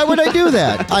Discogs. Why would I do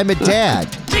that? I'm a dad.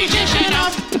 DJ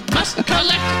Shadow must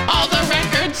collect all the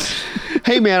records.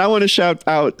 Hey, man, I want to shout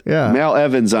out Mal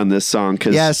Evans on this song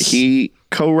because he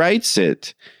co-writes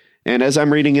it. And as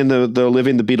I'm reading in the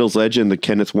Living the Beatles Legend, the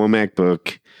Kenneth Womack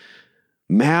book,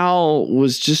 Mal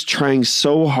was just trying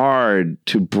so hard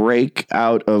to break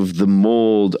out of the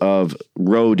mold of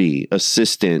roadie,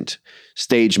 assistant,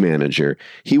 stage manager.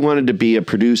 He wanted to be a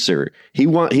producer. He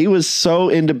was so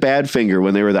into Badfinger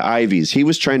when they were the Ivies. He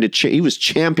was trying to he was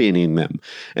championing them,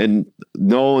 and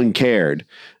no one cared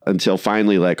until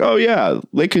finally, like, oh yeah,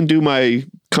 they can do my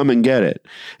Come and Get It.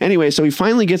 Anyway, so he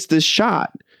finally gets this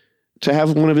shot to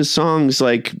have one of his songs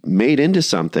like made into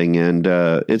something, and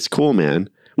it's cool, man.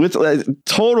 With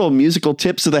total musical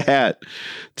tips of the hat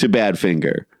to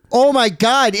Badfinger. Oh my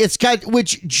God. It's got,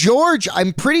 which George,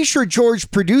 I'm pretty sure George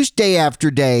produced Day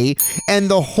After Day, and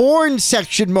the horn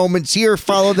section moments here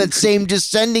follow that same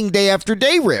descending Day After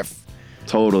Day riff.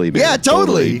 Totally, man. Yeah,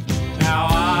 totally. Now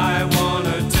I want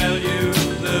to tell you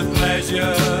the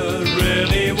pleasure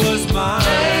really was mine.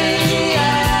 Day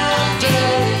after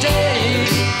day.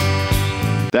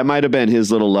 That might have been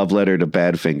his little love letter to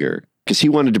Badfinger. Because he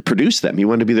wanted to produce them. He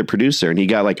wanted to be their producer, and he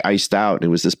got like iced out, and it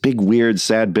was this big, weird,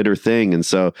 sad, bitter thing. And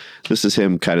so this is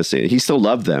him kind of saying he still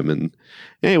loved them. And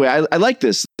anyway, I like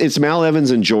this. It's Mal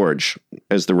Evans and George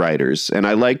as the writers, and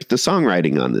I like the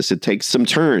songwriting on this. It takes some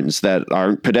turns that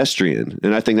aren't pedestrian,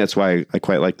 and I think that's why I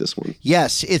quite like this one.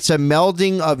 Yes, it's a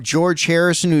melding of George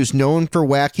Harrison, who's known for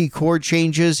wacky chord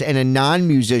changes, and a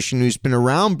non-musician who's been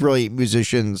around brilliant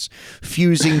musicians,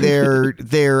 fusing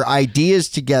their ideas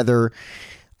together.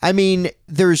 I mean,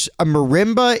 there's a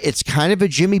marimba. It's kind of a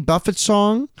Jimmy Buffett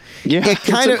song. Yeah, it's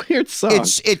a weird song.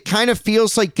 It kind of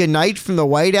feels like Goodnight from the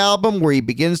White Album, where he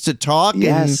begins to talk.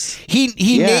 Yes, and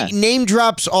he name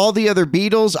drops all the other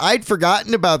Beatles. I'd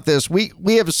forgotten about this. We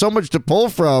have so much to pull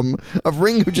from of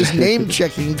Ringo just name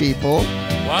checking people.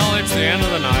 Well, it's the end of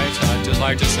the night. I'd just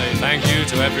like to say thank you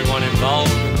to everyone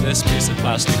involved in this piece of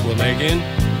plastic we're making.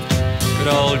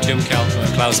 Good old Jim Calfer,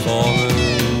 Klaus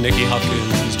Vorman, Nicky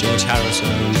Hopkins, George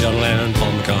Harrison, John Lennon,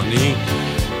 Paul McCartney,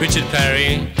 Richard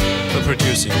Perry for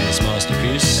producing this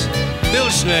masterpiece, Bill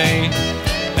Schnee,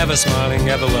 ever smiling,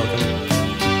 ever welcome,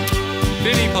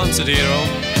 Billy Ponsadero,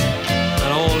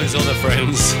 and all his other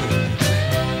friends,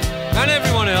 and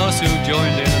everyone else who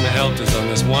joined in and helped us on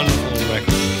this wonderful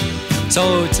record.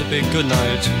 So it's a big good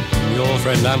night from your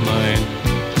friend and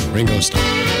mine, Ringo Starr.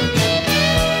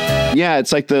 Yeah,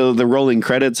 it's like the rolling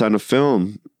credits on a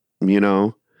film, you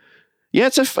know. Yeah,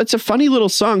 it's a funny little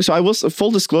song. So I will,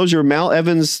 full disclosure, Mal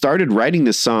Evans started writing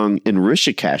this song in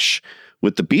Rishikesh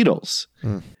with the Beatles.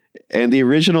 And the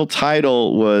original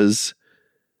title was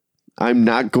I'm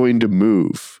Not Going to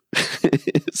Move.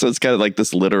 So it's kind of like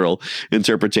this literal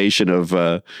interpretation of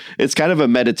it's kind of a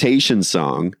meditation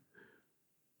song,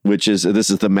 which is this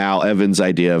is the Mal Evans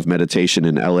idea of meditation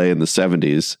in LA in the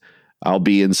 70s. I'll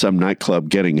be in some nightclub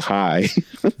getting high.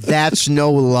 That's no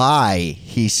lie,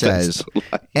 he says. No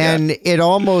lie, yeah. And it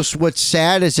almost, what's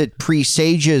sad is it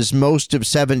presages most of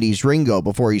 70s Ringo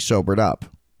before he sobered up.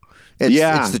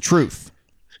 It's the truth.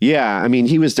 Yeah, I mean,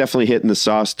 he was definitely hitting the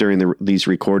sauce during these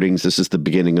recordings. This is the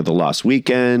beginning of the Lost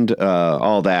Weekend,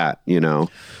 all that, you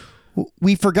know.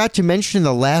 We forgot to mention in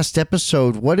the last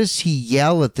episode, what does he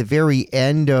yell at the very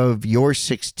end of You're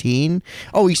 16?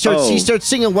 Oh, he starts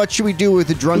singing What Should We Do with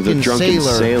the Drunken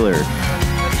Sailor?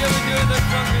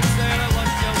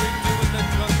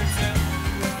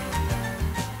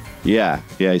 Yeah,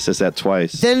 he says that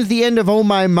twice. Then at the end of Oh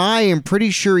My My, I'm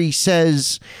pretty sure he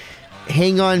says,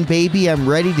 Hang on, baby, I'm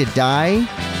ready to die.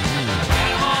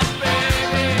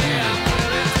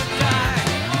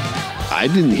 I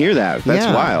didn't hear that. That's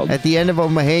wild. At the end of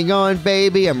them, hang on,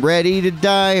 baby, I'm ready to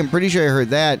die. I'm pretty sure I heard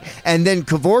that. And then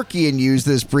Kevorkian used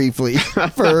this briefly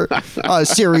for a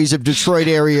series of Detroit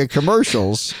area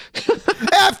commercials.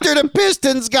 After the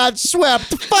Pistons got swept,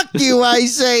 fuck you,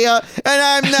 Isaiah, and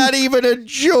I'm not even a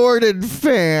Jordan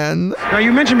fan. Now,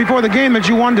 you mentioned before the game that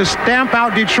you wanted to stamp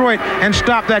out Detroit and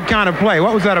stop that kind of play.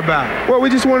 What was that about? Well, we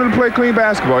just wanted to play clean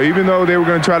basketball, even though they were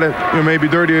going to try to maybe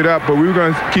dirty it up, but we were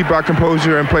going to keep our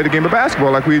composure and play the game of basketball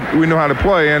like we know how to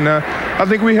play. And I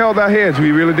think we held our heads.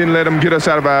 We really didn't let them get us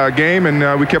out of our game,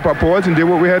 and we kept our poise and did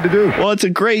what we had to do. Well, it's a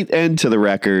great end to the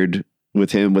record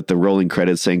with him with the rolling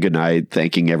credits saying goodnight,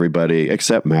 thanking everybody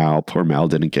except Mal. Poor Mal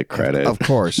didn't get credit. Of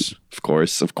course. Of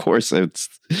course. It's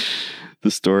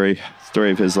the story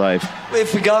of his life. We've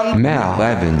forgotten Mal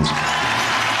Evans.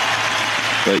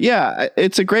 But yeah,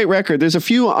 it's a great record. There's a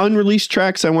few unreleased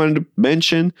tracks I wanted to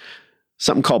mention.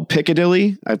 Something called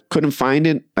Piccadilly. I couldn't find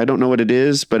it. I don't know what it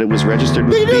is, but it was registered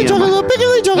with Piccadilly, talk a little,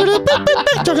 Piccadilly, talk a little,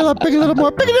 talk a little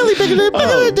more. Piccadilly, Piccadilly,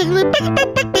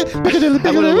 Piccadilly,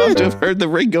 I would have loved to have heard the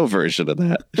Ringo version of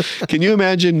that. Can you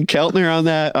imagine Keltner on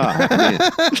that? Oh,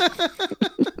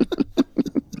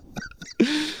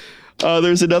 man.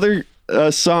 There's another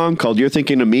song called You're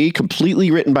Thinking of Me, completely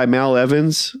written by Mal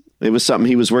Evans. It was something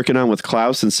he was working on with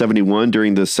Klaus in 71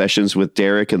 during the sessions with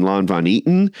Derek and Lon Von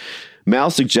Eaton.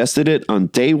 Mal suggested it on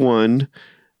day one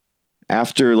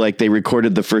after they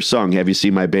recorded the first song, Have You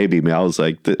Seen My Baby? Mal was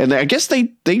like, and I guess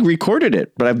they recorded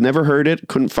it, but I've never heard it.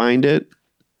 Couldn't find it.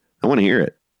 I want to hear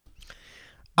it.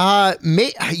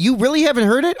 You really haven't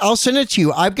heard it? I'll send it to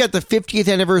you. I've got the 50th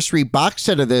anniversary box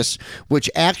set of this, which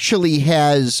actually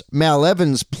has Mal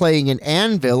Evans playing an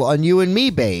anvil on You and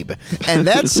Me, Babe. And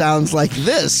that sounds like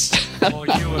this. For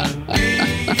you and me,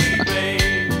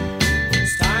 babe.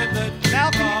 It's time that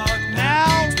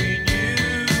Mal. Between you,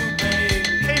 babe.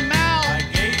 Hey, Mal. I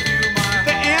gave you my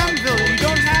The anvil. You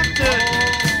don't have to.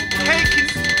 Hey,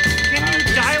 can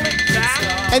you dial it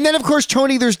back? And then, of course,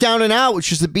 Tony, there's Down and Out,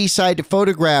 which is the B-side to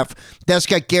Photograph. That's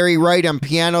got Gary Wright on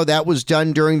piano. That was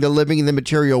done during the Living in the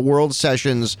Material World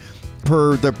sessions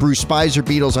per the Bruce Spicer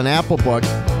Beatles on Apple Book.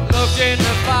 Looked in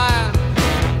the fire.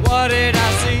 What did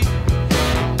I see?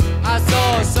 I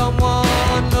saw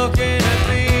someone looking at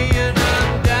me, and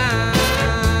I'm down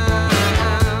and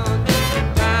out.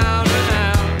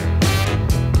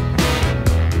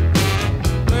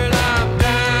 Well, I'm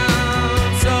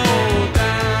down, so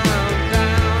down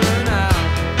and out.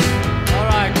 All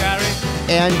right, Gary.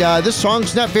 And this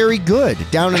song's not very good.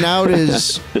 Down and Out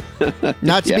is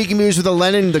not to be confused with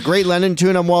the great Lennon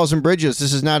tune on Walls and Bridges.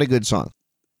 This is not a good song.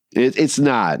 It's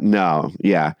not. No.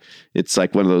 Yeah. It's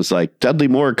like one of those Dudley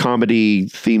Moore comedy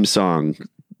theme song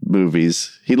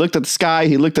movies. He looked at the sky.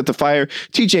 He looked at the fire.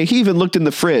 TJ, he even looked in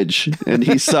the fridge and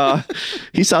he saw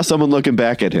someone looking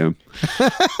back at him.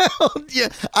 Yeah.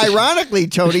 Ironically,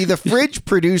 Tony, the fridge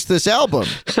produced this album.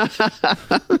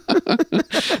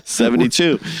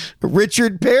 72.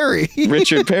 Richard Perry.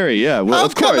 Yeah. Well, How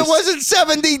of course. come it wasn't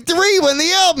 73 when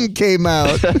the album came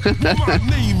out? My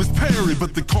name is Perry,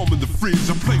 but they call me the fridge.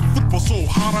 I play football so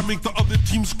hard I make the other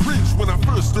teams cringe. When I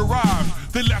first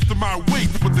arrived, they laughed at my weight,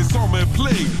 but they saw me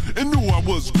play and knew I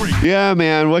was great. Yeah,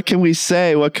 man. What can we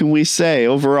say?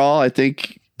 Overall, I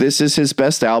think this is his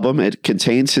best album. It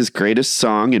contains his greatest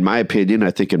song, in my opinion.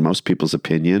 I think in most people's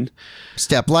opinion.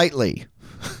 Step Lightly.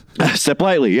 Step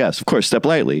Lightly. Yes, of course. Step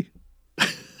Lightly.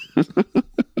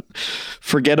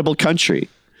 Forgettable Country.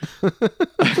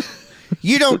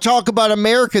 You don't talk about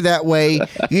America that way.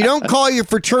 You don't call your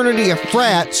fraternity a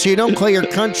frat, so you don't call your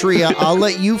country I'll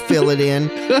let you fill it in.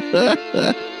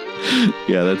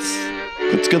 Yeah,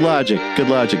 that's good logic. Good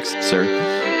logic, sir.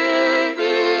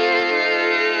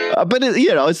 But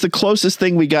it's the closest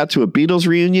thing we got to a Beatles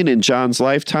reunion in John's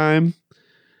lifetime.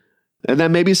 And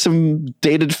then maybe some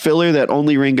dated filler that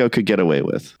only Ringo could get away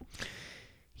with.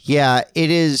 Yeah, it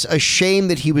is a shame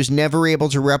that he was never able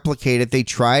to replicate it. They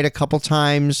tried a couple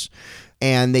times,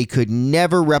 and they could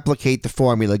never replicate the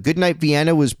formula. Goodnight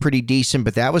Vienna was pretty decent,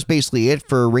 but that was basically it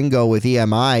for Ringo with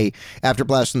EMI. After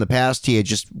Blast from the Past, he had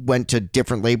just went to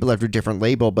different label after different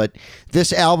label, but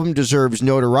this album deserves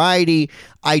notoriety.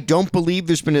 I don't believe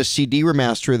there's been a CD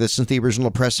remaster of this since the original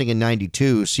pressing in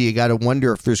 92, so you got to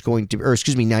wonder if there's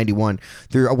 91.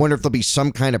 I wonder if there'll be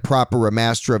some kind of proper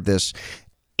remaster of this.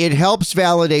 It helps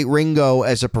validate Ringo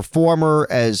as a performer,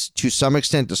 as to some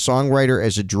extent a songwriter,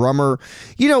 as a drummer.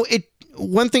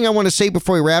 One thing I want to say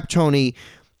before we wrap, Tony,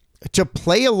 to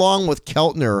play along with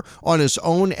Keltner on his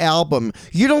own album,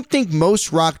 you don't think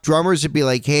most rock drummers would be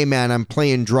like, hey man, I'm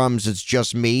playing drums, it's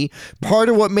just me. Part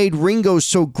of what made Ringo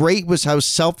so great was how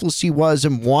selfless he was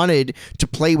and wanted to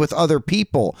play with other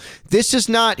people. This is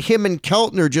not him and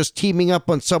Keltner just teaming up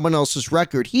on someone else's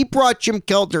record. He brought Jim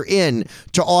Keltner in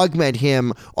to augment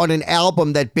him on an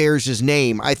album that bears his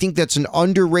name. I think that's an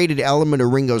underrated element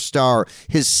of Ringo Starr.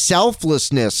 His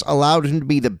selflessness allowed him to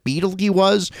be the Beatle he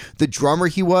was, the drummer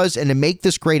he was, and to make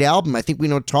this great album. I think we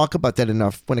don't talk about that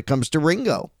enough when it comes to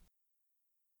Ringo.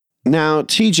 Now,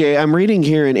 TJ, I'm reading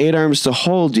here in 8 Arms to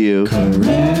Hold You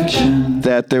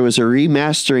that there was a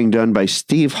remastering done by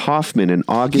Steve Hoffman in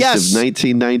August of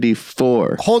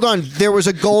 1994. Hold on. There was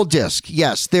a gold disc.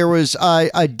 Yes. There was a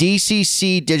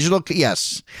DCC digital.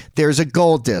 Yes. There's a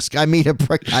gold disc. I mean,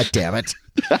 God damn it.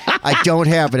 I don't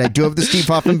have it. I do have the Steve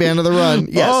Hoffman Band of the Run.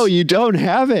 Yes. Oh, you don't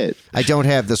have it? I don't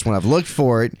have this one. I've looked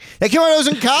for it. That came out when I was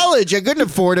in college. I couldn't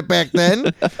afford it back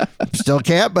then. Still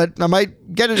can't, but I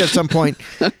might get it at some point.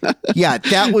 Yeah,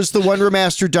 that was the one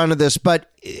remaster done of this, but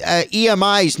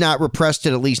EMI's not repressed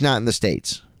it, at least not in the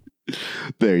States.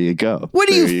 There you go. What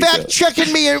are you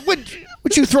fact-checking me?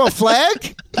 Would you throw a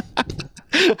flag?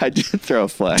 I did throw a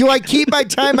flag. Do I keep my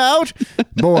time out?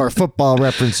 More football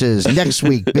references next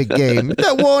week, big game.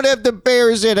 That won't have the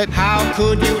Bears in it. How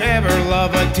could you ever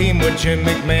love a team with Jim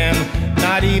McMahon?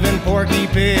 Not even Porky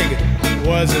Pig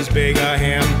was as big a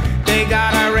him. They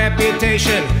got a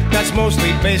reputation that's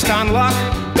mostly based on luck.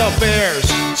 The Bears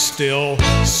still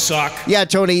suck. Yeah,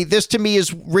 Tony, this to me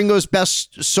is Ringo's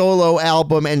best solo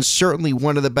album and certainly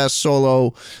one of the best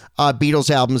solo Beatles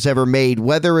albums ever made.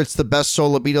 Whether it's the best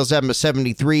solo Beatles album of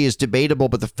 73 is debatable,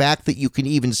 but the fact that you can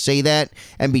even say that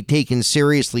and be taken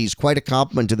seriously is quite a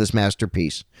compliment to this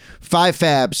masterpiece. 5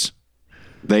 fabs.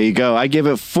 There you go. I give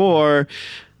it 4.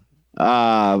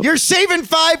 You're saving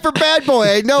 5 for Bad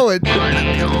Boy. I know it.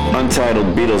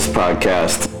 Untitled Beatles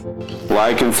Podcast.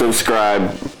 Like and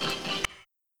subscribe